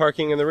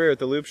 Parking in the rear at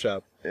the lube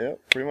shop. Yeah,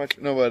 pretty much.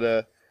 No,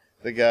 but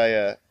the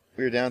guy,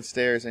 we were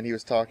downstairs and he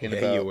was talking Yeah,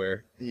 about... you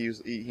were. He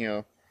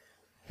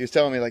was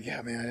telling me, like,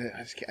 yeah, man,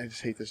 I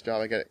just hate this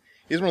job.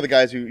 He's one of the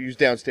guys who's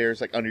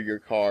downstairs, like, under your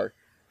car,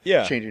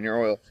 Yeah. changing your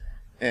oil.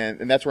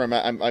 And that's where I'm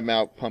at. I'm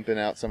out pumping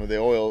out some of the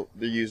oil,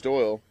 the used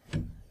oil.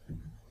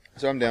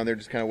 So I'm down there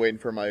just kind of waiting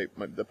for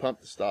the pump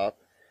to stop.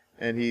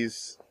 And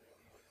he's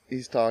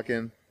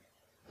talking,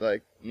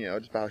 like, you know,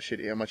 just about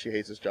how much he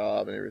hates his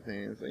job and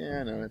everything. It's like,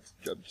 yeah, I know,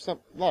 a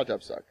lot of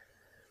jobs suck.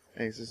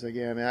 And he's just like,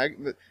 yeah,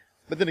 man,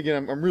 but then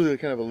again, I'm really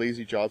kind of a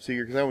lazy job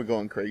seeker because I would go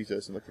on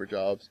Craigslist and look for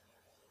jobs.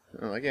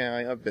 And I'm like,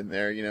 yeah, I've been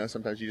there, you know,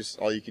 sometimes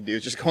all you can do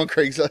is just go on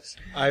Craigslist.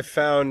 I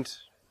found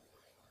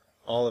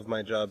all of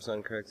my jobs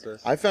on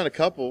Craigslist. I found a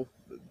couple,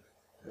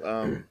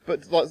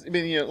 but I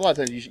mean, you know, a lot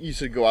of times you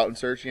should go out and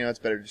search, you know, it's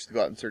better just to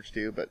go out and search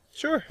too, but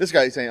Sure. this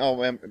guy's saying, oh,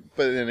 man,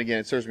 but then again,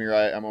 it serves me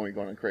right, I'm only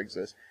going on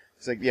Craigslist.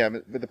 It's like, yeah,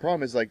 but the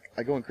problem is, like,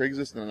 I go on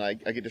Craigslist and then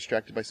I get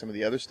distracted by some of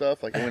the other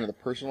stuff, like I went to the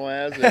personal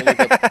ads and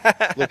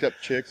I looked up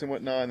chicks and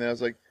whatnot, and then I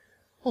was like,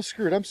 oh,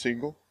 screw it, I'm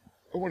single.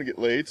 I want to get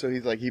laid. So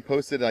he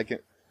posted,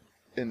 like,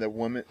 in the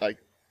woman, like,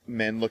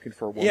 men looking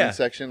for a woman Yeah.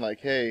 section,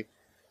 like, hey,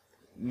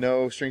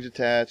 no strings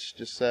attached,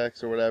 just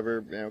sex or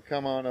whatever, you know,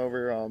 come on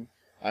over,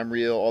 I'm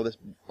real, all this,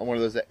 one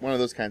of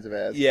those kinds of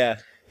ads. Yeah.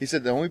 He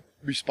said the only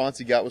response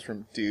he got was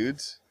from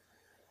dudes.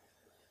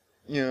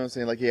 You know,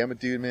 saying like, "Hey, I'm a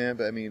dude, man,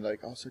 but I mean,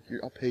 like,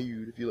 I'll pay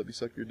you if you let me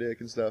suck your dick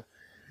and stuff."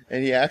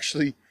 And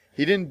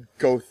he didn't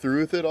go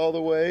through with it all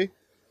the way.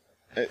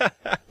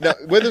 Now,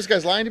 whether this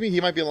guy's lying to me, he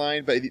might be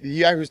lying, but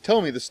he was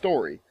telling me the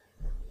story.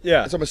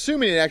 Yeah. So I'm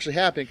assuming it actually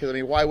happened because I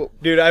mean, why would?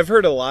 Dude, I've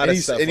heard a lot of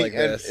stuff and like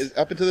this.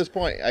 up until this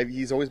point,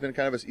 he's always been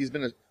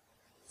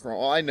from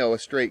all I know, a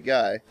straight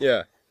guy.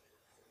 Yeah.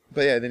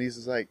 But yeah, then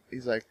he's like,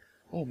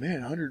 oh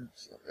man, 100.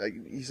 Like,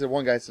 he said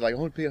one guy said like, I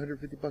want to pay $150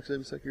 to let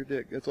me suck your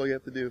dick. That's all you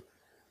have to do.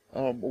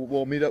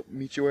 We'll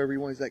meet you wherever you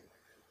want. He's like,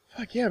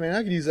 fuck yeah, man,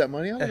 I can use that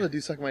money. I don't want to do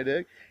suck my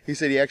dick. He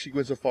said he actually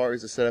went so far as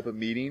to set up a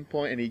meeting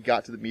point, and he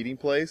got to the meeting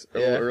place a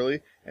little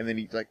early, and then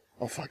he's like,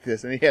 oh fuck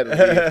this, and he had to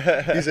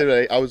leave. He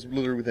said I was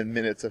literally within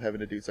minutes of having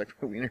to do suck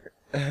my wiener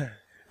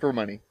for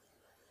money.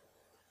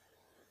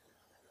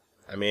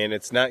 I mean,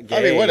 it's not gay.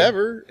 I mean,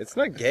 whatever. It's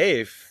not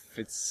gay if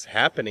it's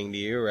happening to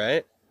you,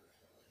 right?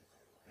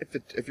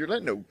 If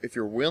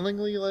you're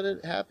willingly let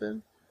it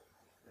happen,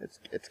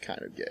 it's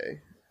kind of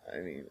gay. I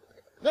mean,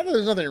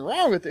 there's nothing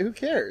wrong with it. Who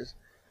cares?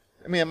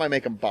 I mean, it might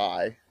make them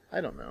buy. I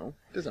don't know.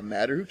 It doesn't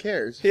matter. Who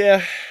cares?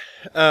 Yeah.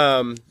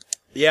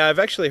 Yeah, I've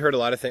actually heard a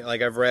lot of things.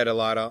 Like, I've read a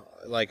lot of,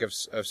 like, of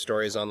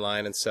stories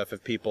online and stuff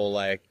of people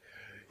like,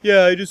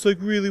 yeah, I just, like,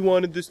 really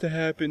wanted this to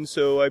happen,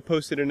 so I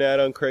posted an ad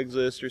on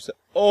Craigslist or something.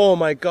 Oh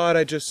my god,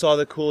 I just saw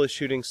the coolest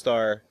shooting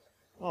star.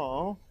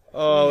 Aw.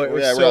 Oh, it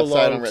was Yeah, we're so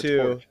outside on long, Red's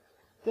too. porch.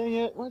 Dang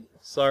it. What?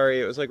 Sorry,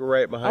 it was, like,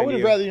 right I behind would have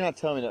you. rather you not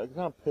tell me that, because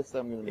I'm pissed that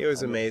I'm going to... It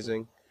was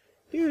amazing.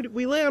 Dude,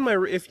 we lay on my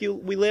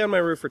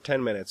roof for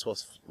 10 minutes. We'll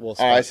Oh, spot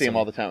I see them some-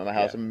 all the time at my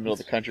house. Yeah. I'm in the middle of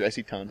the country. I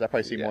see tons. I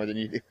probably see Yeah. more than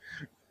you do.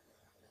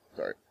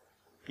 Sorry.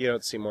 You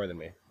don't see more than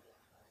me.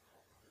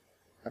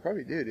 I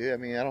probably do, dude. I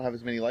mean, I don't have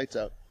as many lights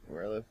out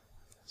where I live.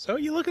 So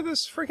you look at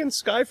this freaking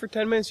sky for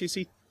 10 minutes, you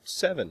see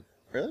 7.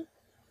 Really?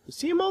 You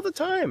see them all the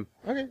time.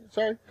 Okay,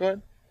 sorry. Go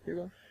ahead. Keep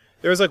going.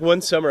 There was like one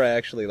summer I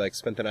actually like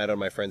spent the night on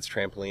my friend's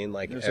trampoline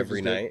like You're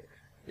every such a dick. night.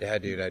 Yeah,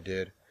 dude, I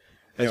did.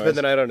 I Anyways. spent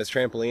the night on his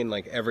trampoline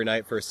like every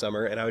night for a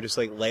summer, and I would just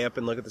like lay up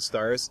and look at the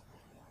stars,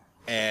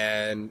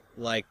 and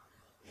like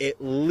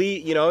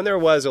and there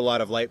was a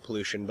lot of light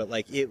pollution, but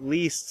like at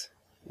least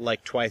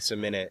like twice a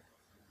minute,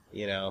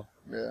 you know,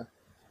 Yeah.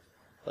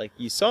 like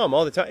you saw them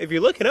all the time. If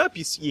you're looking up,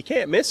 you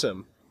can't miss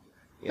them.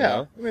 You Yeah.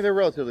 know? I mean, they're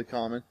relatively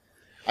common.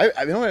 I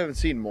haven't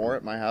seen more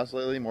at my house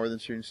lately, more than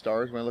shooting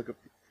stars when I look up.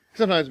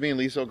 Sometimes me and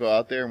Lisa will go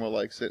out there and we'll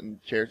like sit in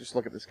chairs, just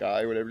look at the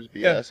sky or whatever, just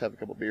BS, have a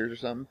couple beers or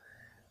something.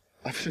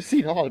 I've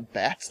seen a lot of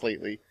bats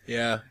lately.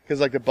 Yeah. Because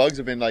like the bugs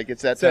have been like,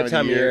 it's that time of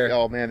the year.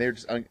 Oh man, they're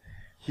just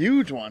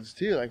huge ones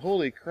too. Like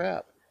holy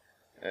crap.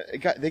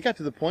 They got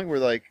to the point where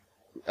like,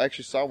 I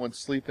actually saw one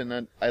sleeping.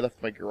 I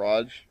left my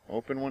garage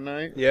open one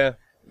night. Yeah.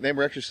 They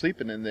were actually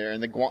sleeping in there,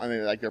 and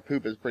like their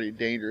poop is pretty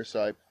dangerous.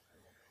 So I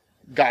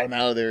got them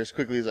out of there as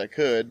quickly as I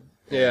could.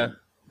 Yeah.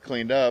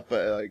 Cleaned up,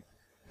 but like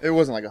it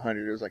wasn't like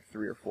 100. It was like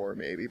 3 or 4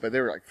 maybe. But they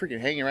were like freaking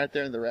hanging right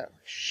there in the rat.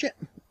 Shit.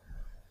 I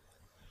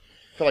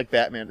feel like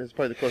Batman. This is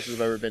probably the closest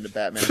I've ever been to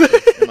Batman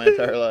in my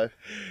entire life.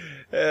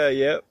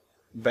 Yep.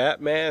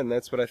 Batman.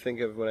 That's what I think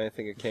of when I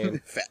think of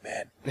Kane. Fat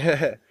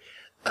man.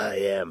 I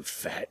am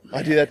fat. Man.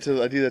 I do that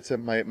to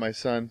my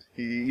son.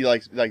 He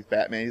likes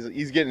Batman.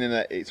 He's getting in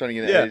that starting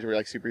to get in that age where he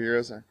likes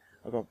superheroes.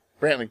 I'll go,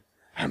 Brantley,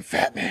 I'm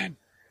Fat Man.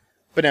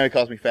 But now he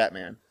calls me Fat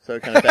Man, so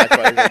it kind of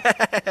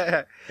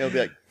backfires. He'll be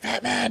like,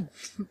 Fat Man,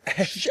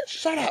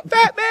 shut up,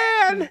 Fat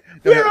Man,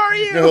 where are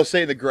you? No, he'll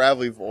say in the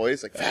gravelly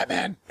voice like Fat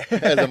Man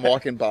as I'm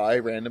walking by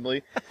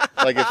randomly.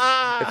 Like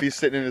if he's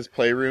sitting in his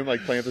playroom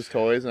like playing with his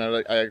toys,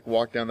 and I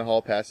walk down the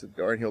hall past the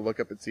door, and he'll look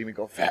up and see me and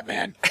go, Fat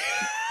Man.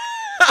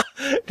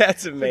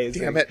 That's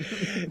amazing. Damn it.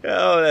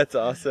 Oh, that's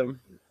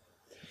awesome.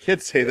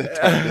 Kids say the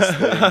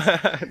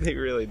dumbest things. They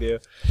really do.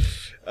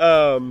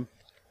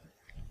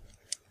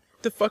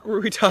 The fuck were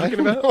we talking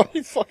about? No,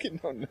 you fucking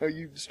don't know.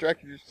 You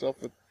distracted yourself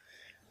with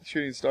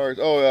shooting stars.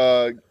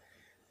 Oh,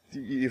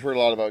 you've heard a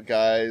lot about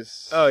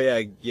guys. Oh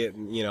yeah,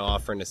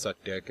 offering to suck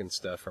dick and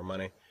stuff for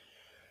money.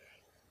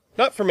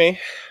 Not for me,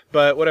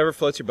 but whatever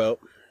floats your boat.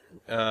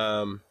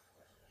 But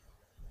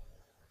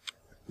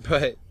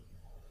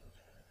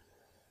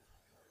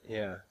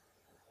yeah.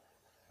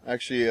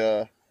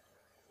 Actually,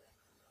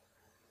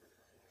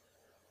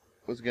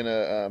 was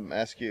gonna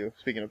ask you,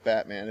 speaking of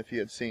Batman, if you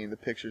had seen the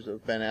pictures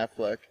of Ben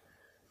Affleck.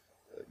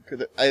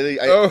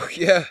 Oh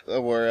yeah,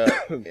 where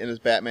in his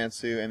Batman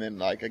suit, and then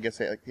like I guess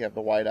they have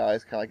the white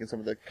eyes, kind of like in some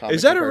of the comics.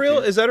 Is that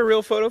a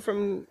real photo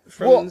from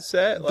the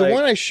set? The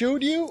one I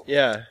showed you,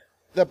 yeah,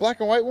 that black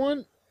and white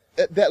one.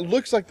 That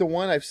looks like the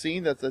one I've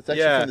seen. That's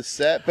actually from the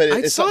set, but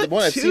it's saw not the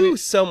one I've seen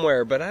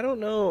somewhere, but I don't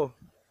know.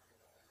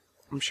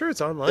 I'm sure it's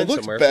online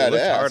somewhere. It looks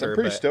badass. I'm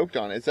pretty stoked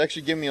on it. It's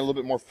actually giving me a little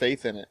bit more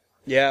faith in it.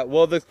 Yeah,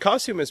 well, the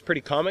costume is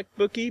pretty comic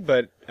booky,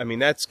 but I mean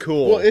that's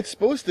cool. Well, it's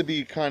supposed to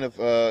be kind of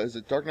is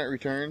it Dark Knight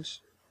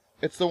Returns?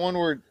 It's the one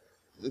where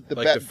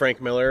the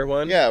Frank Miller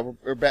one. Yeah,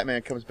 where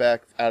Batman comes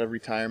back out of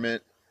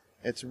retirement.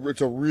 It's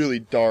a really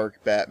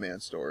dark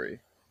Batman story.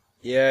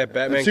 Yeah,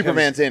 Batman. And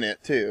Superman's in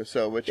it too.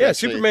 So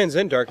Superman's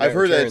in Dark Knight I've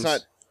heard Returns. that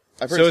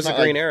it's not. So is the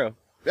Green Arrow.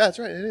 Yeah, that's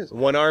right. It is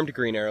one-armed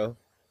Green Arrow.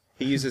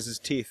 He uses his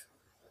teeth.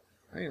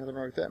 Ain't nothing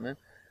wrong with that, man.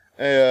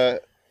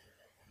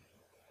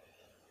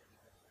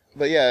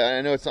 But yeah,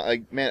 I know it's not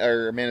like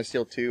Man of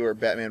Steel 2 or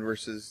Batman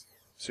versus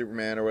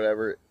Superman or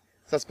whatever.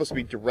 It's not supposed to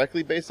be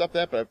directly based off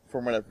that, but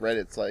from what I've read,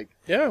 it's like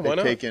why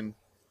not?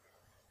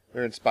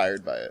 They're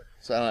inspired by it.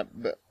 So I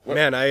don't know, but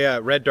man, I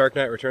read Dark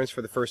Knight Returns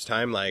for the first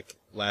time like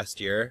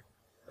last year,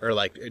 or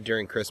like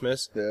during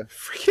Christmas. Yeah,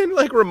 freaking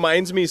like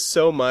reminds me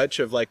so much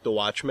of like The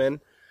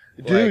Watchmen,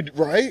 dude.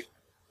 Right?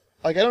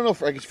 Like I don't know,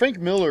 like Frank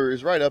Miller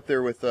is right up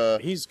there with.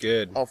 He's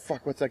good. Oh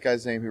fuck, what's that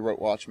guy's name who wrote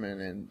Watchmen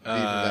and V for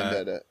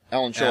Vendetta?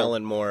 Alan Shore.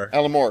 Alan Moore.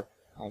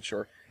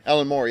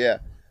 Yeah,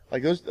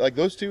 like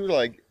those two.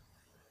 Like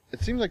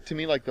it seems like to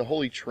me like the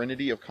holy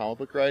trinity of comic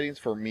book writings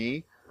for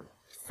me.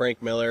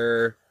 Frank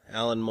Miller,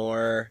 Alan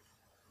Moore,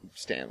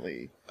 Stan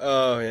Lee.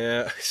 Oh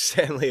yeah,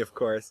 Stan Lee, of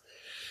course.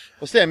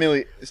 Well, Stan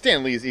Lee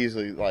is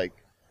easily like.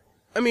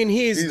 I mean,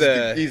 he's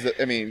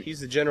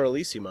the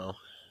Generalissimo.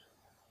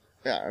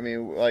 Yeah, I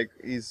mean, like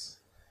he's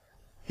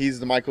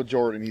the Michael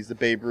Jordan, he's the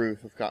Babe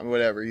Ruth of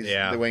whatever. He's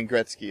the Wayne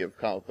Gretzky of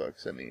comic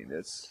books. I mean,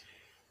 it's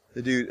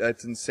the dude.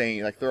 That's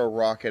insane. Like throw a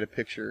rock at a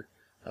picture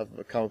of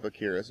a comic book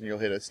heroes, and you'll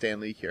hit a Stan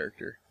Lee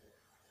character.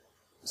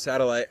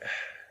 Satellite.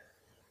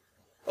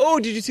 Oh,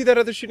 did you see that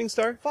other shooting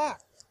star?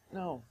 Fuck.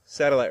 No.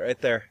 Satellite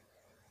right there.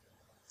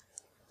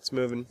 It's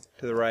moving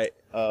to the right.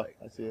 Oh,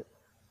 I see it.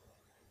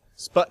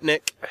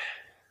 Sputnik.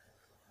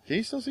 Can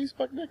you still see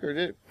Sputnik, or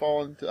did it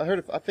fall into?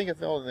 I think it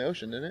fell in the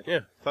ocean, didn't it? Yeah,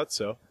 thought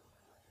so.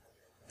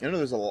 I know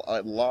there's a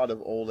lot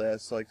of old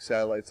ass like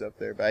satellites up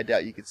there, but I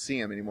doubt you could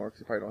see them anymore because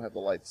they probably don't have the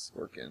lights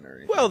working or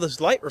anything. Well, this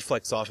light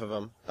reflects off of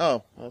them.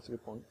 Oh, well, that's a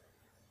good point.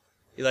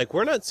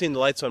 We're not seeing the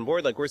lights on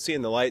board. Like we're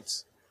seeing the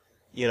lights,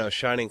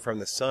 shining from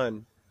the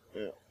sun.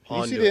 Yeah.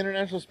 Can you see the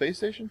International Space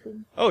Station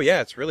from? Oh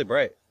yeah, it's really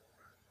bright.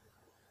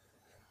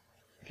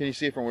 Can you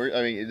see it from where?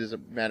 I mean, does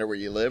it matter where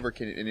you live, or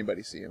can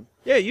anybody see them?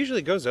 Yeah, it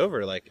usually goes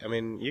over.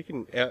 You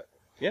can.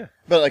 Yeah.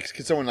 But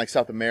can someone like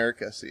South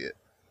America see it?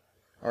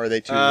 Or are they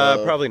too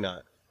low? Probably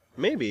not.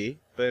 Maybe,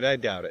 but I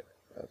doubt it.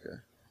 Okay.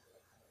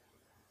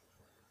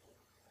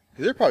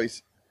 Because they're probably.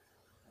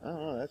 I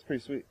don't know. That's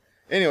pretty sweet.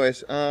 Anyways,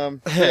 so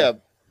yeah,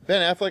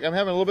 Ben Affleck. I'm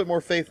having a little bit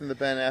more faith in the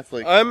Ben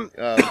Affleck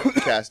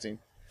casting.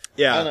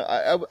 Yeah. I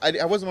don't know.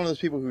 I wasn't one of those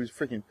people who was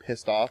freaking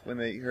pissed off when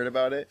they heard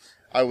about it.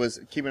 I was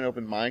keeping an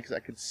open mind because I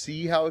could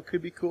see how it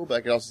could be cool, but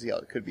I could also see how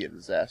it could be a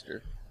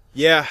disaster.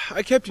 Yeah,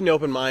 I kept an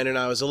open mind, and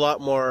I was a lot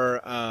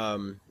more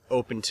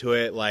open to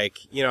it. Like,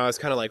 I was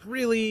kind of like,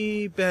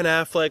 really, Ben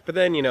Affleck? But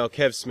then,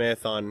 Kev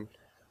Smith on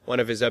one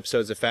of his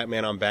episodes of Fat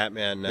Man on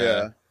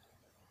Batman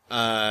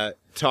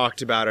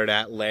talked about it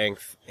at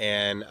length,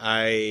 and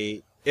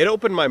it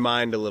opened my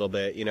mind a little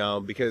bit,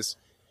 because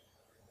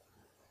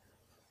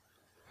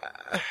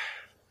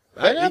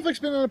Ben Affleck's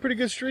been on a pretty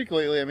good streak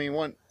lately. I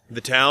mean, The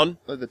Town,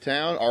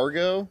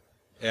 Argo.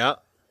 yeah.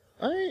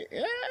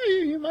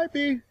 You might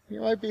be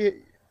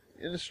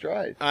in a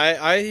stride.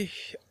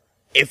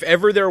 If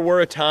ever there were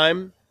a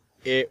time,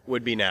 it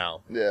would be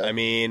now. Yeah. I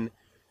mean,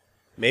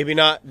 maybe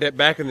not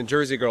back in the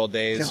Jersey Girl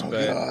days,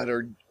 but God,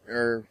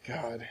 or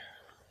God,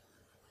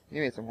 he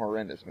made some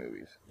horrendous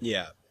movies.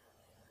 yeah.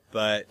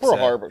 But Pearl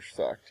Harbor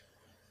sucked.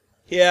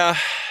 yeah.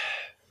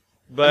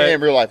 But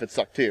in real life, it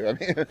sucked too. I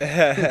mean,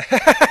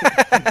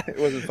 it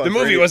wasn't fun. The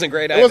movie wasn't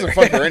great. It wasn't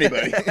fun for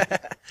anybody.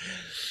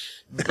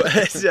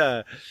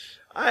 But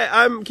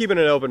I'm keeping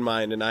an open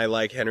mind, and I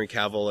like Henry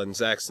Cavill, and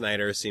Zack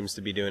Snyder seems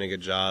to be doing a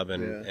good job,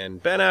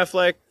 and Ben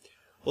Affleck.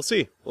 We'll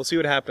see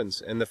what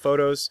happens. And the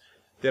photos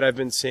that I've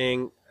been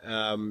seeing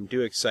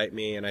do excite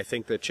me, and I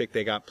think the chick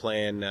they got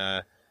playing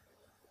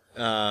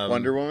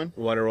Wonder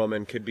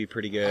Woman could be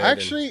pretty good.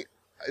 Actually,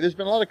 there's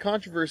been a lot of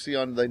controversy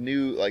on the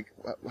new, like,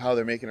 how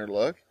they're making her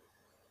look.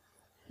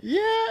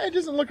 Yeah, it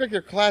doesn't look like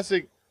their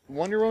classic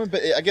Wonder Woman,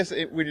 but I guess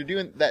when you're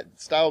doing that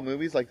style of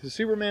movies, like the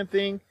Superman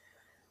thing,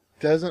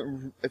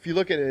 doesn't, if you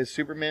look at his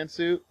Superman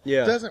suit,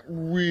 doesn't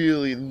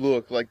really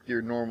look like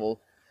your normal,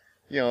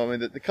 I mean,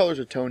 the colors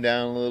are toned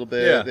down a little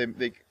bit. Yeah.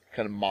 They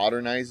kind of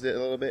modernized it a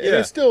little bit. Yeah. And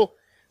it's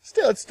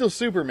still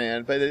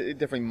Superman, but it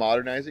definitely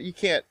modernized it. You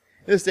can't,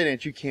 in this day and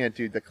age, you can't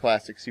do the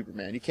classic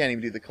Superman. You can't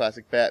even do the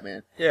classic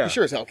Batman. Yeah. You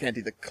sure as hell can't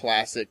do the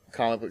classic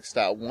comic book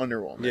style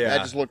Wonder Woman. Yeah.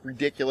 That just looked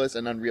ridiculous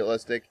and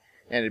unrealistic,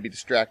 and it'd be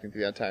distracting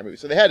through the entire movie.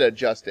 So they had to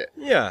adjust it.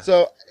 Yeah.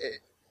 So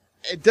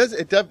they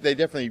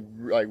definitely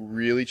like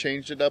really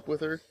changed it up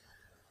with her.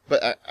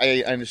 But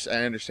I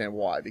understand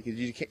why, because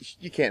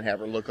you can't have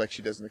her look like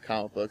she does in the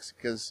comic books,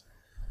 because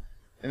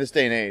in this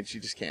day and age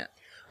you just can't.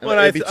 Well,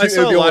 I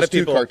saw a lot of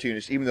people too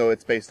cartoonish, even though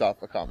it's based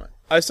off a comic.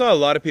 I saw a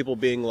lot of people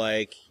being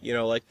like,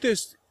 like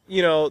this,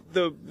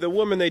 the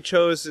woman they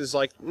chose is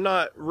like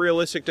not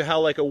realistic to how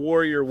like a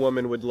warrior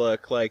woman would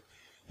look, like,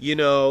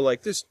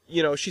 like this,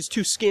 she's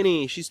too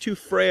skinny, she's too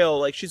frail,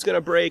 like she's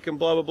gonna break and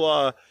blah blah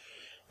blah.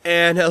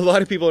 And a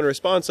lot of people in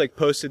response like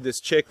posted this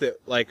chick that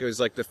like was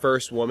like the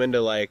first woman to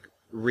like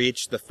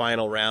reach the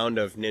final round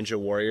of Ninja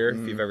Warrior,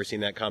 if you've ever seen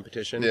that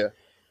competition. Yeah.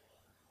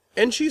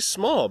 And she's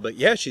small, but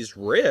yeah, she's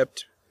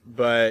ripped,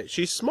 but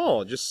she's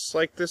small, just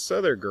like this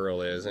other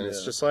girl is. And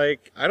it's just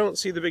like, I don't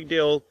see the big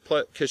deal,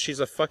 because she's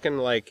a fucking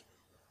like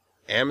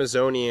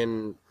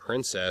Amazonian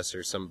princess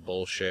or some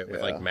bullshit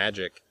with like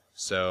magic.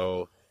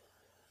 So,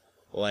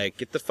 like,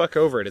 get the fuck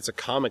over it. It's a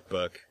comic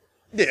book.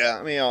 Yeah,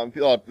 I mean, there are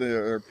people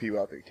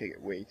out there who take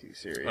it way too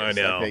serious. I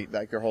know.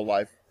 Like their whole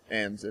life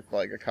ends if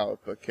like a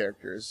comic book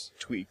character is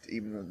tweaked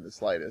even in the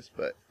slightest.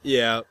 But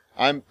yeah,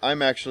 I'm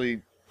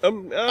actually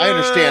I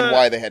understand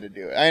why they had to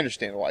do it. I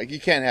understand why. You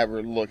can't have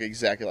her look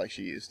exactly like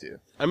she used to.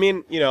 I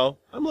mean,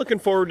 I'm looking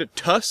forward to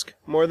Tusk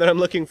more than I'm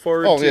looking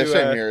forward to... Oh, yeah,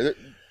 same here.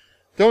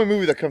 The only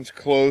movie that comes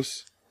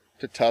close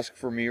to Tusk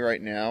for me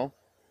right now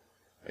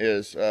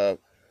is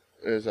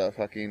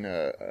fucking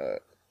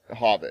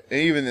Hobbit. And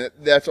even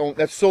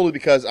that's solely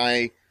because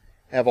I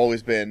have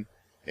always been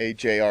a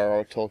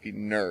J.R.R. Tolkien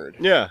nerd.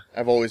 Yeah.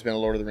 I've always been a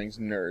Lord of the Rings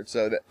nerd.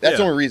 So that's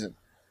the only reason.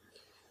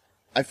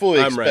 I fully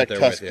expect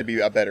Tusk to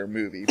be a better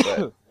movie,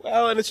 but...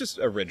 Well, and it's just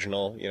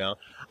original,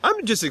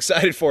 I'm just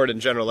excited for it in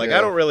general. Like, I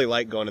don't really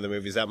like going to the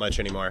movies that much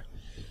anymore.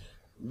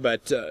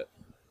 But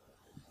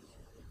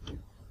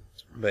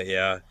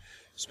yeah.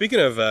 Speaking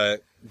of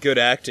good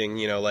acting,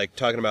 like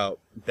talking about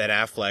Ben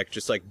Affleck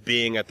just like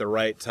being at the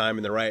right time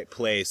in the right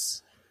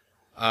place.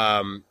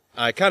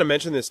 I kind of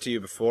mentioned this to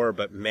you before,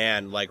 but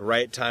man, like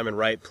right time and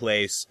right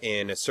place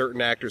in a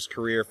certain actor's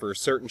career for a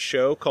certain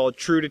show called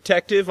True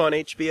Detective on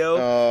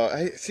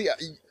HBO.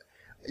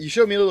 You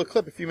showed me a little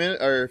clip a few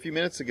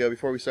minutes ago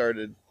before we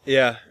started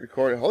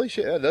recording. Holy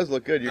shit, that does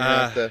look good. You're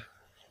gonna have to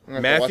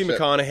Matthew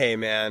McConaughey,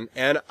 man.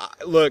 And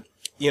look,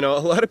 a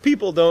lot of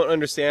people don't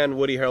understand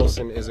Woody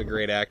Harrelson is a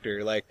great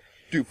actor. Like,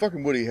 dude,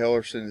 fucking Woody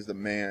Harrelson is the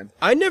man.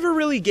 I never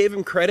really gave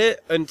him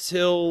credit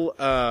until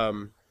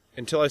I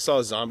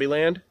saw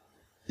Zombieland.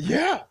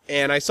 Yeah.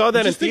 And I saw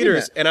that in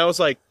theaters, and I was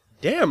like,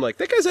 damn, like,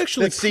 that guy's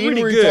actually that scene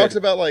pretty where good. He talks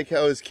about, like,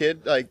 how his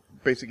kid, like,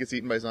 basically gets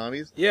eaten by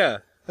zombies. Yeah.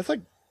 That's,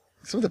 like,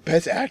 some of the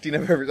best acting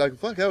I've ever... Like,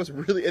 fuck, that was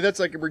really... That's,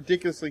 like, a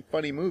ridiculously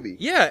funny movie.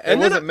 Yeah. And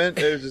it wasn't meant...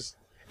 It was just...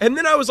 And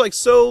then I was, like,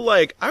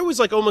 I was,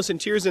 like, almost in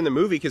tears in the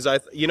movie, because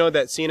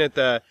that scene at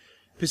the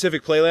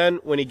Pacific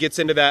Playland, when he gets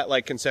into that,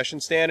 like, concession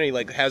stand, and he,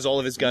 like, has all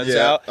of his guns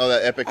out. Oh,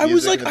 that epic music I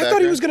was like, I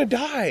thought he was gonna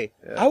die.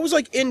 Yeah. I was,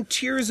 like, in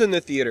tears in the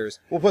theaters.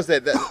 Well, plus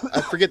that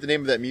I forget the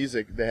name of that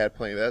music they had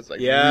playing. That's, like,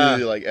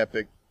 really, like,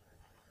 epic.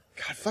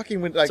 God,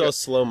 fucking when like It's all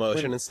slow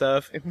motion and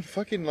stuff. when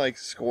fucking like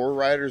score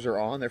riders are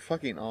on, they're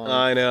fucking on.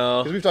 I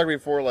know. Because we've talked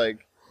before,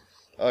 like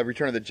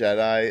Return of the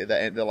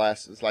Jedi, the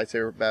last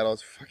lightsaber battle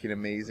is fucking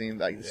amazing.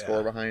 Like the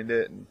score behind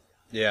it. And...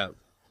 Yeah.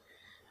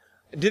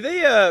 Did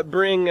they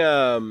bring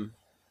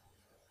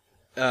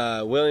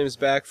Williams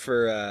back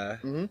for?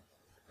 Mhm.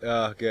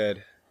 Oh,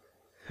 good,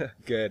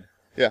 good,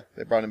 Yeah,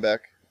 they brought him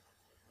back.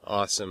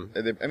 awesome.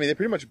 They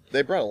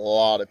brought a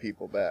lot of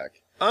people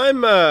back.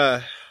 I'm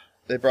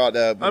They brought.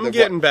 I'm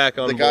getting back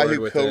on the guy board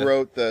who with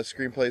co-wrote the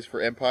screenplays for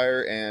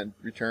Empire and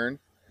Return.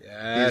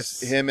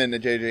 Yes. Him and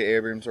J.J.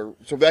 Abrams are.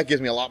 So that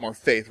gives me a lot more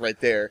faith right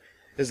there.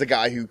 Is the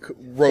guy who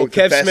wrote Well, the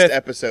Kev best Smith,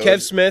 episode.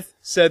 Kev Smith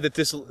said that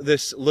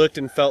this looked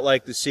and felt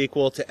like the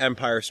sequel to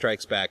Empire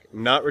Strikes Back,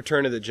 not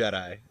Return of the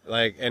Jedi.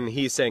 Like, and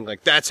he's saying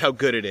like that's how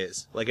good it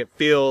is. Like it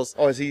feels.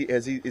 Oh, is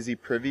he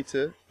privy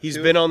to? He's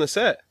to been it? on the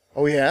set.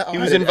 Oh yeah, He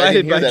was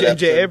invited by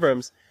J.J.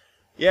 Abrams.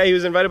 Yeah, he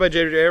was invited by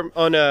J.J.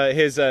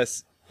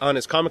 Abrams on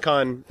his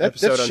Comic-Con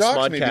episode that on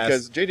shocks me Smodcast.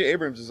 because J.J.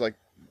 Abrams is like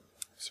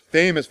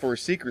famous for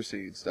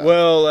secrecy and stuff.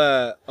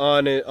 Well,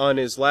 on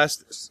his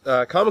last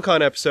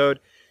Comic-Con episode,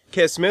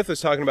 Kev Smith was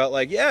talking about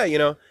like, yeah, you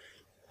know,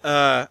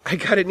 I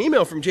got an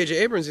email from J.J.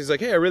 Abrams. He's like,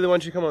 hey, I really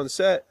want you to come on the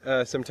set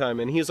sometime.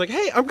 And he was like,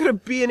 hey, I'm gonna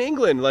be in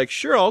England. Like,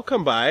 sure, I'll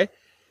come by.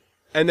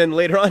 And then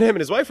later on, him and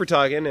his wife were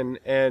talking,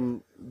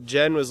 and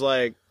Jen was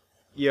like,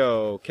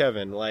 yo,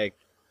 Kevin, like,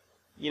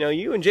 you know,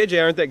 you and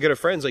JJ aren't that good of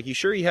friends. Like, you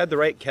sure you had the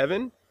right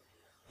Kevin?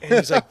 And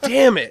he's like,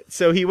 damn it.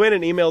 So he went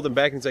and emailed him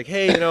back and he's like,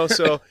 hey, you know,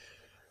 so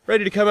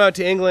ready to come out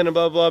to England and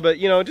blah, blah, but,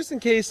 you know, just in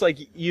case, like,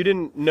 you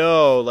didn't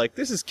know, like,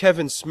 this is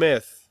Kevin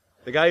Smith,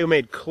 the guy who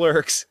made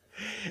Clerks.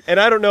 And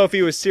I don't know if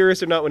he was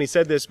serious or not when he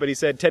said this, but he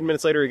said 10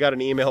 minutes later he got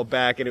an email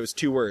back and it was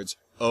 2 words.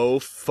 Oh,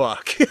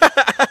 fuck.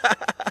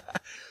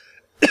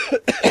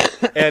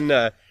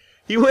 And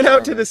he went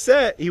out to the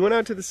set. He went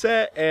out to the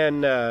set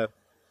and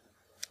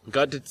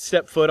got to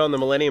step foot on the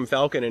Millennium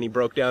Falcon and he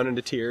broke down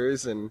into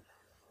tears. And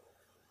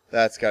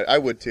That's got. I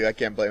would too. I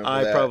can't blame him for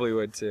I that. probably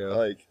would too.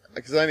 Like,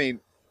 because I mean,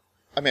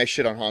 I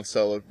shit on Han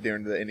Solo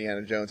during the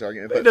Indiana Jones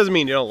argument, But it but doesn't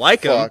mean you don't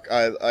like him. fuck,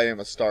 I am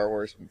a Star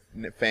Wars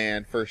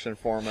fan first and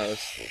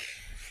foremost.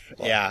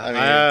 Yeah, I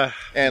mean,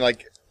 and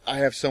like I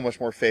have so much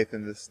more faith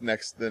in the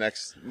next I'm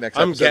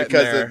episode getting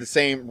because there. the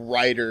same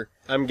writer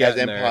I'm as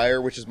getting there.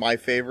 Empire, which is my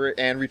favorite,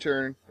 and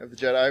Return of the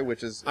Jedi,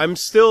 which is I'm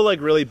still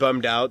like really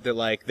bummed out that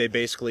like they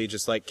basically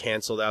just like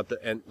canceled out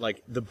and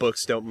like the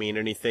books don't mean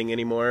anything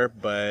anymore.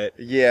 But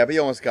yeah, but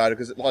you almost got it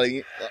because a lot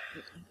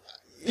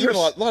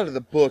of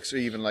the books are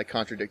even like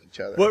contradict each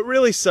other. what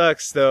really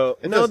sucks though,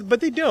 does- but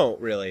they don't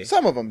really.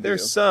 Some of them do.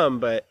 There's some,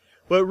 but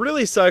what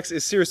really sucks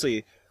is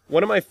seriously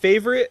one of my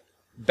favorite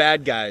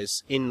bad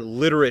guys in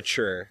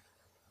literature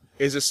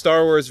is a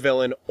Star Wars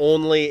villain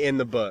only in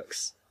the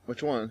books.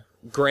 Which one?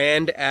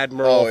 Grand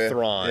Admiral yeah.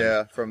 Thrawn.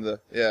 Yeah, from the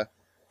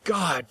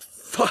God,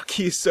 fuck,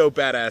 he's so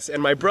badass.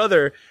 And my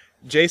brother,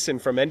 Jason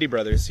from Endy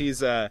Brothers,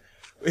 he's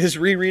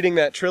rereading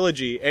that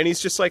trilogy, and he's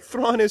just like,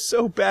 Thrawn is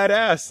so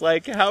badass.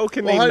 Like, how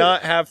can they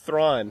not have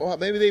Thrawn? Well,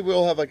 maybe they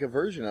will have like a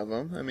version of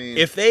him. I mean,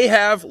 If they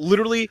have,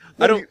 literally,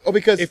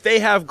 because if they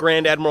have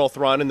Grand Admiral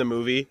Thrawn in the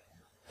movie,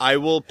 I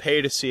will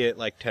pay to see it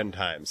like 10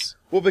 times.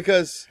 Well,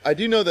 because I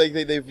do know that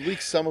they've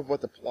leaked some of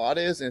what the plot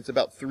is, and it's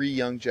about 3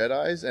 young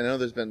Jedis. And I know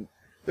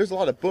there's a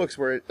lot of books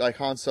where like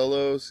Han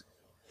Solo's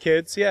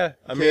Kids, yeah.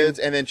 I kids,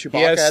 mean, and then he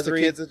Chewbacca has has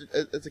 3. as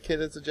a kid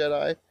as a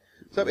Jedi.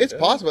 So it's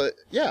possible,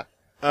 yeah.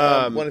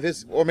 One of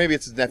his, or maybe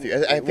it's his nephew.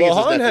 I think well, it's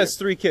his Han nephew. has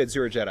 3 kids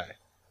who are Jedi.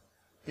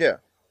 Yeah.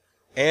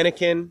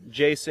 Anakin,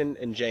 Jason,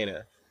 and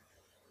Jaina.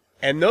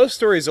 And those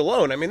stories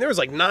alone, I mean, there was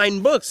like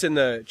 9 books in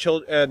the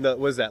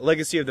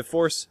Legacy of the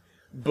Force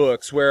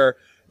books where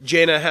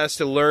Jaina has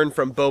to learn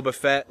from Boba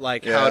Fett,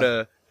 like how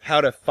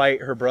to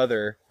fight her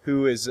brother,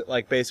 who is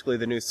like basically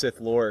the new Sith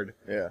Lord.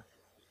 Yeah.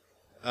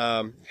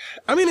 I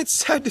mean, it's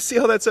sad to see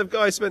all that stuff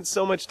go. I spent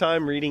so much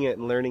time reading it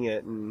and learning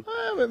it, and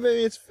But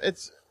maybe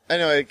it's. I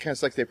know it kind of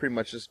sucks. They pretty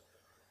much just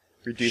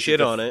reduced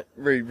shit on it.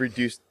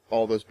 Reduced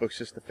all those books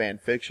just to fan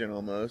fiction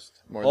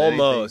almost. More than anything.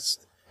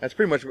 Almost. That's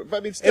pretty much. But I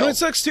mean, And still. what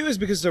sucks too is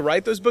because to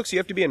write those books, you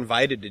have to be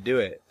invited to do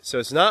it. So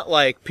it's not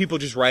like people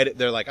just write it.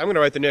 They're like, I'm going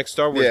to write the next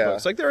Star Wars Yeah. book.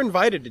 It's like they're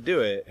invited to do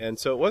it, and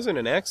so it wasn't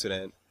an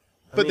accident.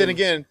 But then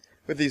again,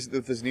 with this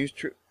new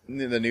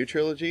the new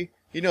trilogy,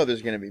 you know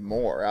there's going to be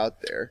more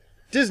out there.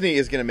 Disney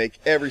is going to make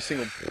every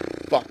single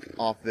buck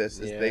off this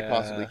as they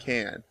possibly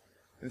can.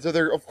 And so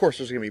there's going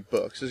to be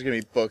books. There's going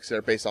to be books that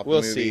are based off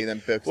We'll the movie, see. and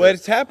then books.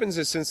 What happens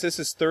is since this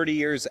is 30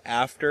 years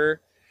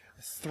after,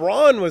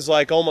 Thrawn was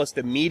like almost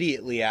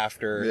immediately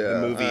after the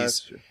that's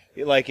movies,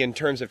 true. like in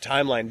terms of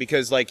timeline,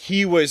 because like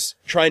he was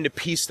trying to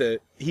take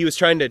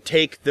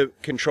the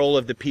control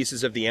of the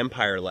pieces of the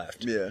Empire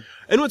left. Yeah.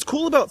 And what's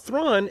cool about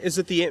Thrawn is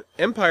that the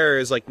Empire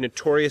is like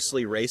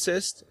notoriously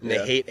racist and Yeah.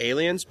 they hate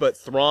aliens, but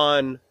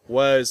Thrawn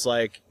was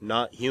like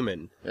not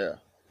human. Yeah.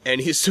 And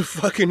he's a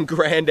fucking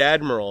Grand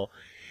Admiral.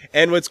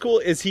 And what's cool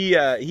is he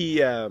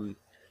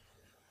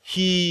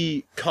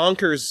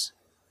conquers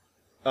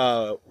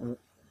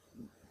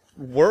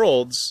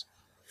worlds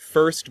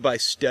first by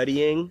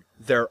studying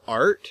their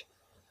art.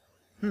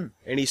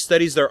 And he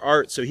studies their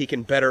art so he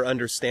can better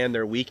understand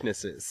their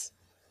weaknesses.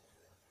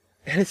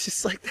 And it's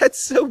just like, that's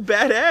so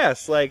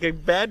badass. Like, a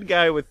bad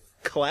guy with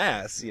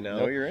class, you know?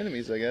 Know your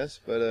enemies, I guess.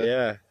 But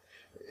Yeah.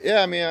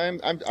 yeah, I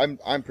mean,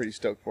 I'm pretty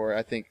stoked for it.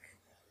 I think,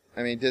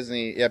 I mean,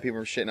 Disney. Yeah, people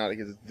are shitting on it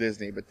because it's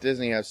Disney, but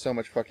Disney has so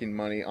much fucking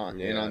money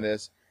in on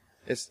this.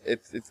 It's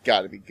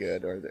got to be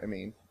good. Or I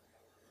mean,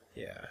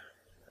 Yeah.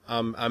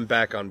 I'm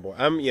back on board.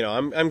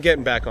 I'm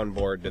getting back on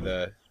board to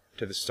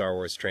the Star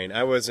Wars train.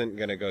 I wasn't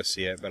gonna go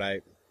see it,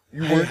 but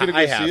you weren't gonna go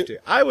I see have it? to.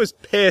 I was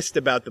pissed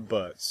about the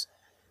books.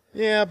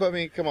 Yeah, but I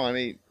mean, come on. I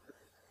mean,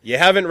 You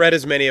haven't read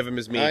as many of them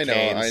as me, I know.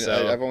 Kane,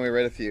 so I've only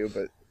read a few,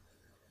 but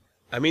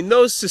I mean,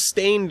 those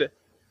sustained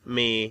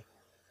me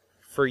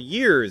for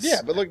years.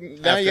 yeah. But look,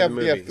 now after you have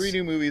the 3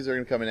 new movies that are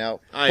gonna be coming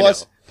out. I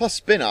plus know. plus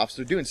spin-offs.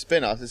 They're doing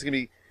spin-offs.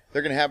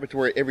 They're gonna have it to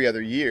where every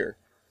other year.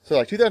 So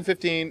like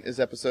 2015 is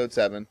Episode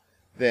 7.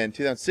 Then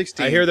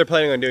 2016. I hear they're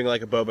planning on doing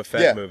like a Boba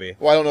Fett movie.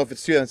 Well, I don't know if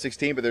it's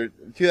 2016, but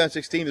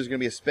 2016 there's going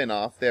to be a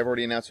spin-off. They've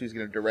already announced who's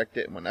going to direct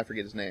it, and I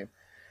forget his name.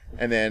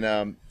 And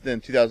then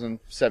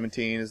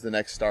 2017 is the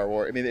next Star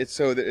Wars. I mean, it's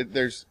so that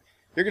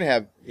you're going to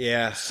have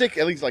Yeah.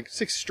 at least like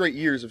 6 straight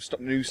years of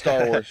new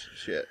Star Wars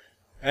shit.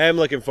 I am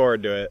looking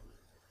forward to it.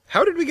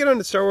 How did we get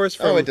onto Star Wars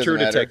from it doesn't True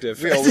matter.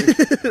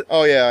 Detective?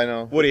 Oh yeah, I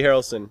know. Woody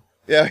Harrelson.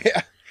 Yeah.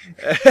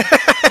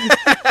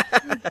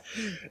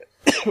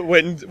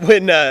 when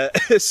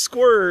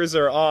squirrers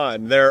are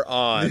on, they're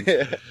on.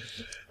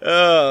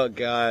 Oh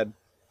God.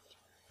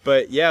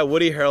 But yeah,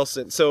 Woody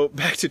Harrelson. So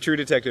back to True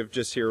Detective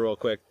just here real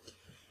quick.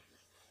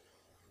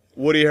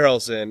 Woody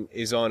Harrelson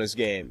is on his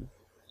game.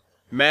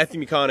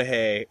 Matthew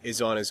McConaughey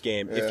is on his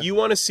game. Yeah. If you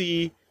want to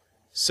see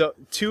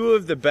 2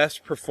 of the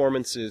best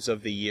performances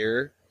of the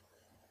year,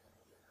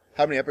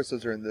 How many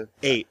episodes are in the?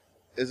 8.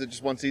 Is it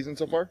just one season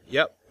so far?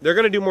 Yep. They're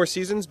going to do more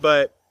seasons,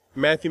 but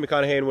Matthew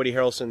McConaughey and Woody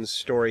Harrelson's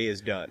story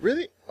is done.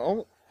 Really?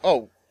 Oh,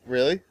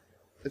 really?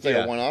 It's like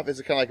Yeah. a one-off. Is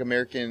it kind of like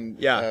American?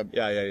 Yeah.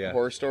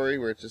 Horror story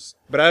where it's just.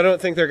 But I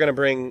don't think they're going to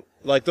bring,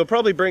 like, they'll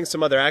probably bring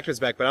some other actors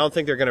back, but I don't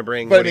think they're going to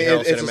bring But I Woody mean, Harrelson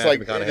it's and just Matthew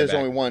like McConaughey there's back.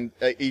 only one.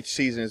 Each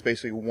season is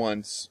basically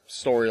one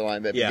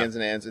storyline that Yeah. begins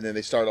and ends, and then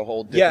they start a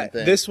whole Yeah, different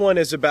thing. this one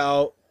is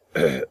about,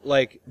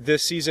 like,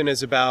 this season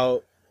is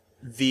about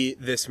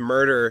this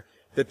murder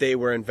that they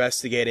were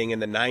investigating in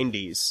the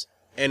 90s,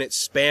 and it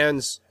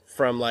spans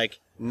from, like,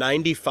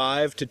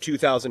 95 to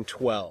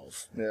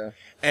 2012. Yeah.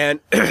 And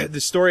the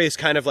story is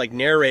kind of like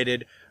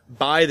narrated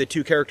by the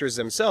 2 characters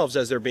themselves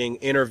as they're being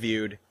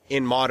interviewed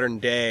in modern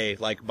day,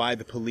 like by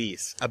the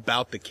police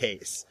about the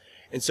case.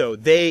 And so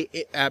they,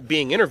 at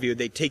being interviewed,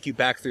 they take you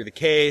back through the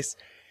case,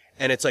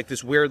 and it's like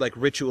this weird, like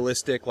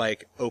ritualistic,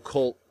 like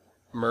occult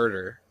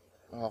murder.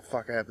 Oh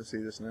fuck! I have to see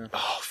this now.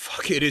 Oh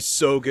fuck! It is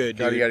so good,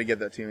 God, dude. you got to get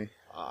that to me.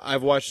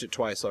 I've watched it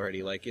twice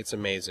already. Like, it's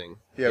amazing.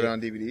 Do you have it on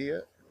DVD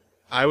yet?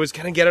 I was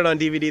gonna get it on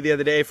DVD the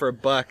other day for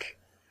 $1.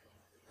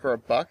 For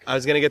 $1? I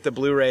was gonna get the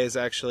Blu-rays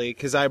actually,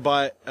 because I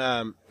bought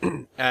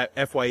at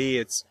FYE.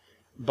 It's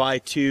buy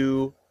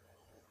 2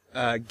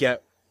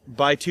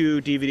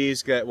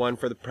 DVDs, get 1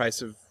 for the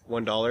price of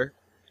 $1.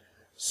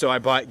 So I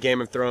bought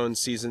Game of Thrones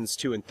seasons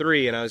 2 and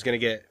 3, and I was gonna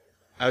get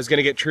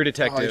True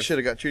Detective. Oh, you should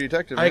have got True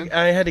Detective. Man.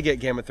 I had to get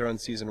Game of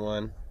Thrones season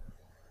 1.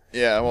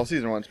 Yeah, well,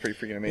 season 1's pretty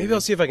freaking amazing. Maybe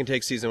I'll see if I can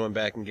take season 1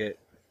 back and get.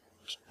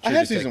 I True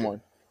have Detective. season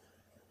 1.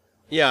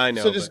 Yeah, I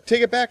know. So just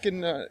take it back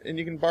and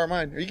you can borrow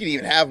mine, or you can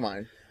even have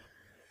mine.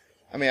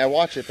 I mean, I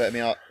watch it, but I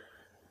mean,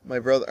 my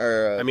brother,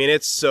 or I mean,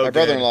 it's so. my good.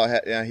 brother-in-law,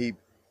 he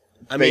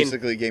I mean,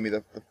 basically gave me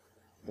the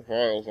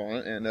files on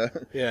it,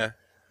 and yeah.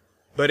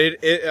 But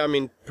I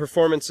mean,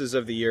 performances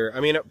of the year. I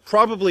mean,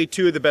 probably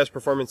 2 of the best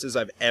performances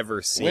I've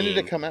ever seen. when did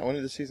it come out? When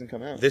did the season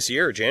come out? This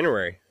year,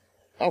 January.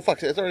 Oh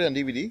fuck! It's already on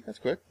DVD. That's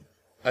quick.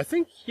 I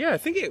think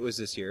it was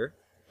this year.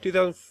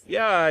 2000.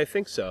 Yeah, I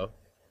think so.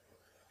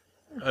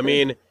 I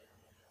mean,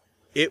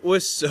 it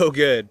was so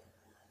good.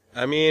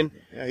 I mean,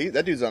 Yeah,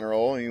 that dude's on a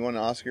roll, and he won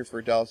an Oscar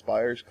for Dallas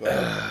Buyers Club.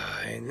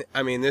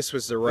 I mean, this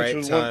was the right which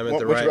was time at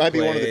the which right might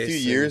place. be one of the few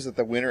and- years that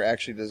the winner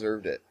actually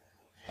deserved it.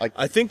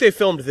 I think they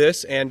filmed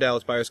this and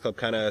Dallas Buyers Club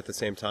kind of at the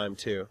same time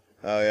too.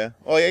 Oh yeah.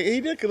 Oh yeah.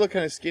 He did look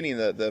kind of skinny in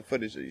the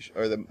footage that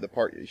or the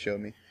part that you showed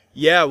me.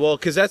 Yeah, well,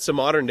 because that's the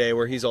modern day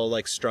where he's all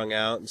like strung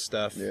out and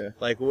stuff. Yeah.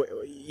 Like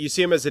you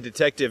see him as a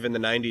detective in the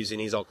 '90s, and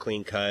he's all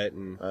clean cut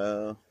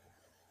and.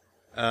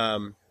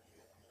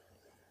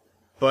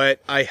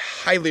 But I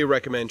highly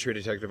recommend True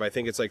Detective. I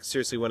think it's like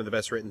seriously one of the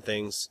best written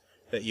things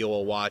that you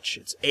will watch.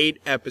 It's 8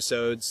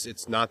 episodes.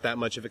 It's not that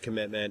much of a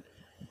commitment.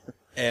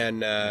 And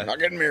Not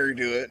getting married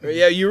to it.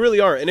 yeah, you really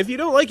are. And if you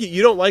don't like it,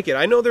 you don't like it.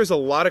 I know there's a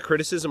lot of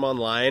criticism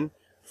online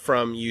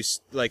from you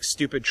like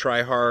stupid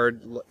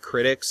try-hard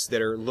critics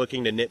that are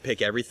looking to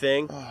nitpick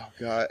everything. Oh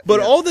god. But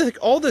yeah.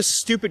 all the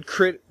stupid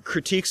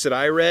critiques that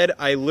I read,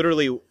 I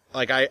literally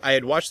like I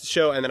had watched the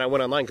show and then I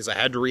went online because I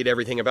had to read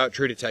everything about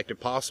True Detective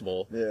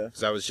possible. Yeah.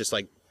 Because I was just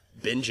like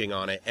binging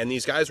on it, and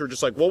these guys were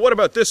just like, "Well, what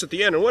about this at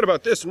the end? And what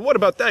about this? And what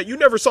about that? You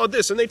never saw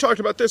this, and they talked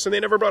about this, and they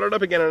never brought it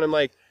up again." And I'm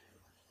like,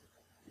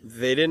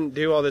 they didn't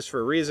do all this for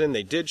a reason.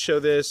 They did show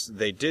this,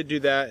 they did do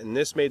that, and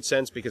this made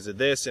sense because of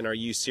this, and are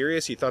you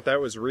serious? You thought that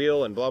was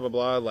real, and blah, blah,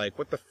 blah. Like,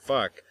 what the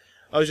fuck?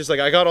 I was just like,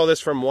 I got all this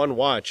from one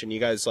watch, and you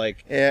guys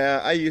like... Yeah,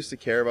 I used to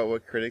care about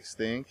what critics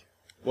think.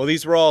 Well,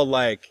 these were all,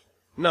 like,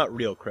 not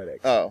real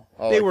critics. Oh,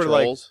 all they like were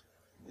trolls?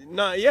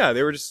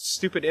 they were just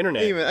stupid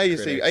internet Even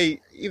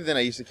critics. even then I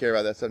used to care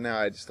about that stuff. Now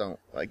I just don't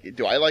like it.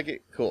 Do I like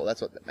it? Cool.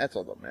 That's all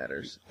that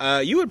matters.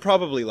 You would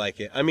probably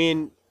like it. I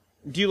mean,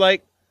 do you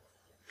like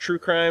true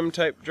crime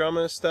type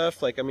drama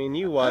stuff? Like, I mean,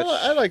 you watch...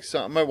 I like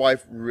some. My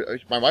wife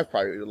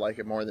probably would like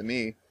it more than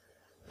me.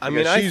 I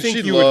mean, Because I think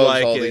she you would loves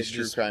like all it. these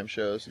true just- crime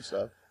shows and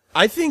stuff.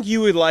 I think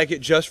you would like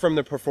it just from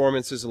the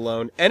performances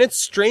alone. And it's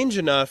strange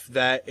enough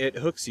that it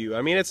hooks you.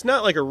 I mean, it's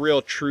not like a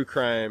real true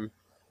crime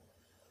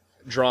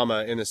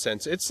drama in a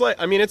sense. It's like,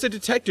 I mean, it's a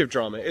detective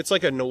drama. It's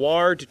like a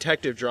noir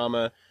detective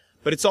drama,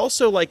 but it's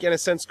also like, in a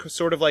sense,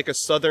 sort of like a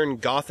southern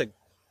gothic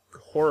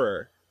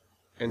horror.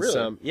 And Really?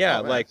 some, yeah,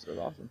 Oh, man, like, that's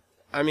awesome.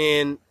 I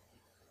mean,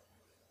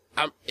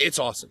 it's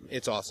awesome.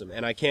 It's awesome.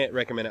 And I can't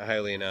recommend it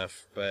highly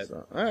enough. But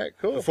So, all right,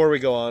 cool. before we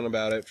go on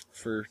about it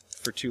for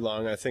too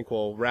long, I think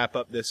we'll wrap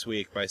up this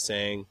week by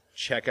saying,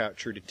 check out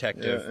True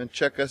Detective. Yeah, and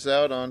check us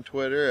out on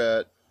Twitter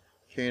at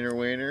Kaner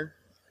Wayner.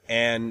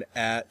 And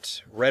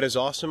at Red is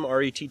Awesome,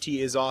 RETT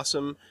is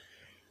awesome.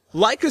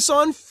 Like us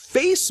on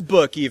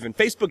Facebook even,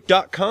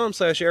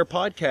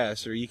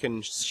 facebook.com/airpodcast, or you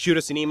can shoot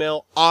us an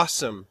email,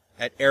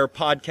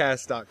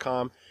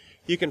 awesome@airpodcast.com.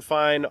 You can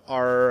find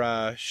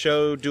our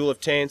show, Duel of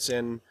Taints,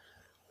 and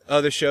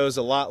other shows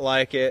a lot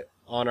like it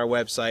on our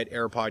website,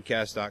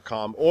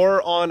 airpodcast.com,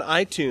 or on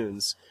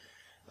iTunes.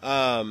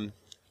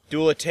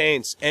 Duel of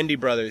Taints, Endy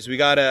Brothers. We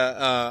got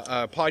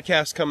a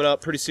podcast coming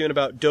up pretty soon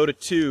about Dota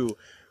 2.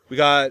 We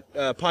got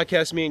a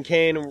podcast me and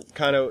Kane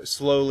kind of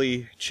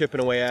slowly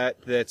chipping away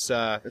at. That's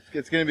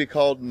It's going to be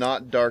called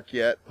Not Dark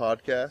Yet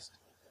Podcast.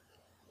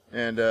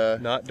 And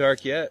not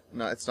dark yet,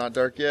 no, it's not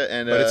dark yet.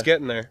 And but it's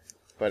getting there.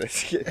 but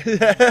it's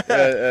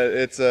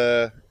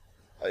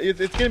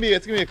it's gonna be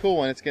a cool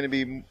one. It's gonna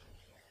be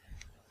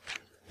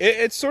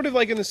It's sort of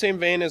like in the same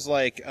vein as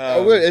like.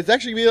 it's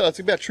actually it's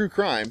about true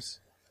crimes,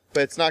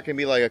 but it's not gonna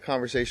be like a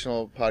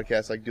conversational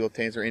podcast like Duel of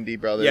Taints or Indie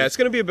Brothers. Yeah, it's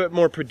going to be a bit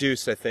more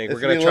produced, I think. It's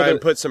We're going gonna to be a try little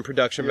and put some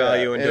production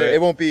value into and it.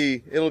 it won't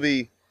be. It'll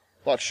be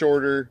a lot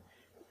shorter.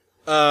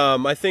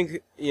 I think,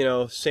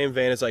 same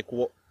vein as like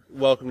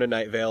Welcome to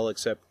Night Vale,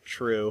 except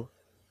true.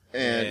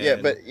 And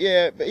And-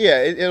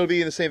 it'll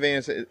be in the same vein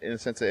as, in the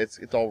sense that it's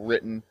all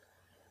written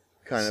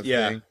kind of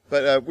Yeah. thing.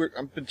 But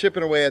I've been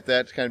chipping away at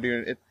that, kind of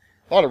doing it.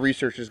 A lot of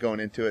research is going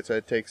into it, so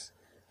it takes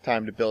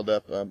time to build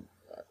up.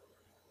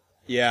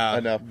 Yeah,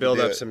 Enough to build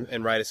do up it. some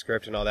and write a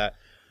script and all that.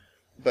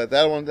 But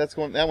that one's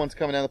coming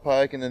down the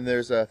pike, and then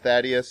there's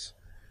Thaddeus.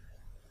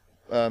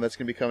 That's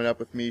gonna be coming up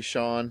with me,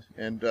 Sean,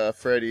 and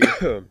Freddie.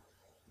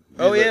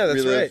 Oh, yeah,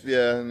 that's right.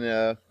 Yeah,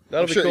 and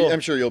That'll be sure, cool. I'm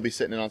sure you'll be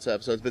sitting in on some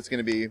episodes, but it's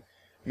gonna be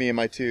me and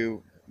my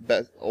two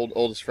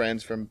oldest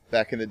friends from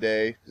back in the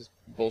day, just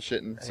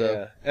bullshitting. So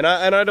Yeah. And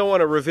I don't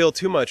want to reveal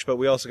too much, but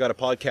we also got a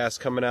podcast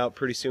coming out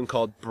pretty soon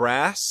called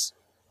Brass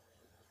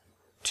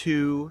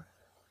to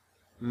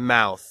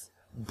Mouth.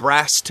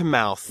 Brass to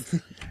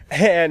Mouth.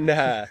 And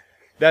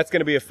that's going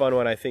to be a fun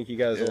one. I think you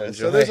guys will yeah,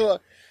 enjoy. so there's a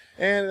lot,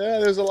 and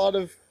there's a lot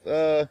of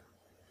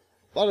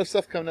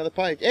stuff coming down the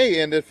pike. Hey,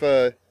 and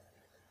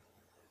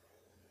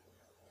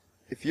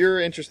if you're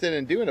interested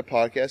in doing a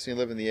podcast and you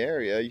live in the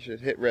area, you should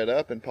hit Red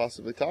up and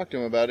possibly talk to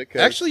him about it.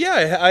 Actually,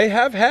 yeah, I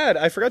have had.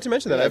 I forgot to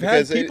mention that. Yeah, I've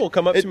had because people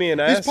come up to me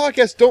and these ask.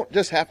 podcasts don't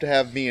just have to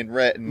have me and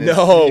Rhett. And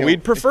No, you know,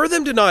 we'd prefer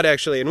them to not,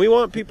 actually. And we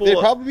want people. they'd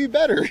probably be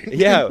better.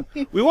 Yeah,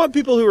 we want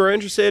people who are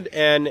interested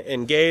and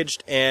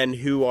engaged and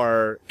who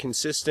are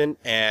consistent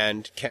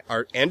and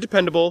and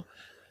dependable.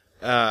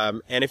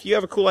 And if you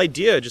have a cool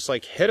idea, just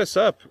like hit us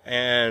up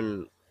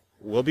and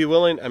we'll be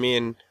willing. I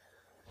mean,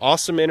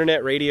 Awesome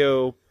Internet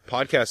Radio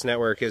Podcast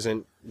Network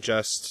isn't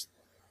just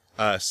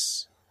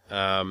us.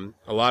 A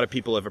lot of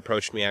people have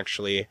approached me,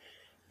 actually.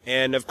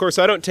 And of course,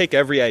 I don't take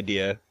every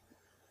idea.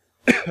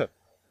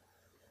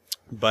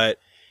 But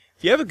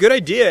if you have a good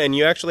idea and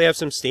you actually have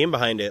some steam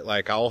behind it,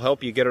 like I'll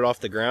help you get it off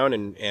the ground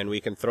and we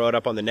can throw it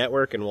up on the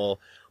network and we'll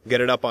get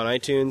it up on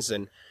iTunes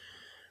and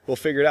we'll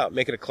figure it out,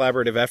 make it a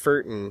collaborative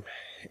effort and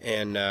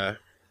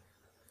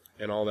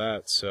all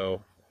that.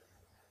 So,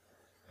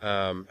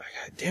 damn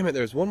it,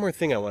 there's one more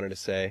thing I wanted to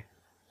say.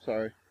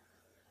 Sorry.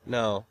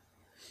 No,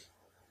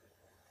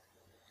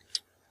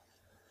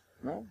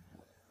 No,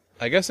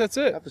 I guess that's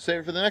I it. have to save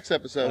it for the next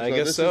episode. I so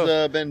guess this so.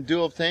 has been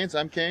Duel of Taints.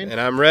 I'm Kane.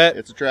 And I'm Rhett.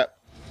 It's a trap.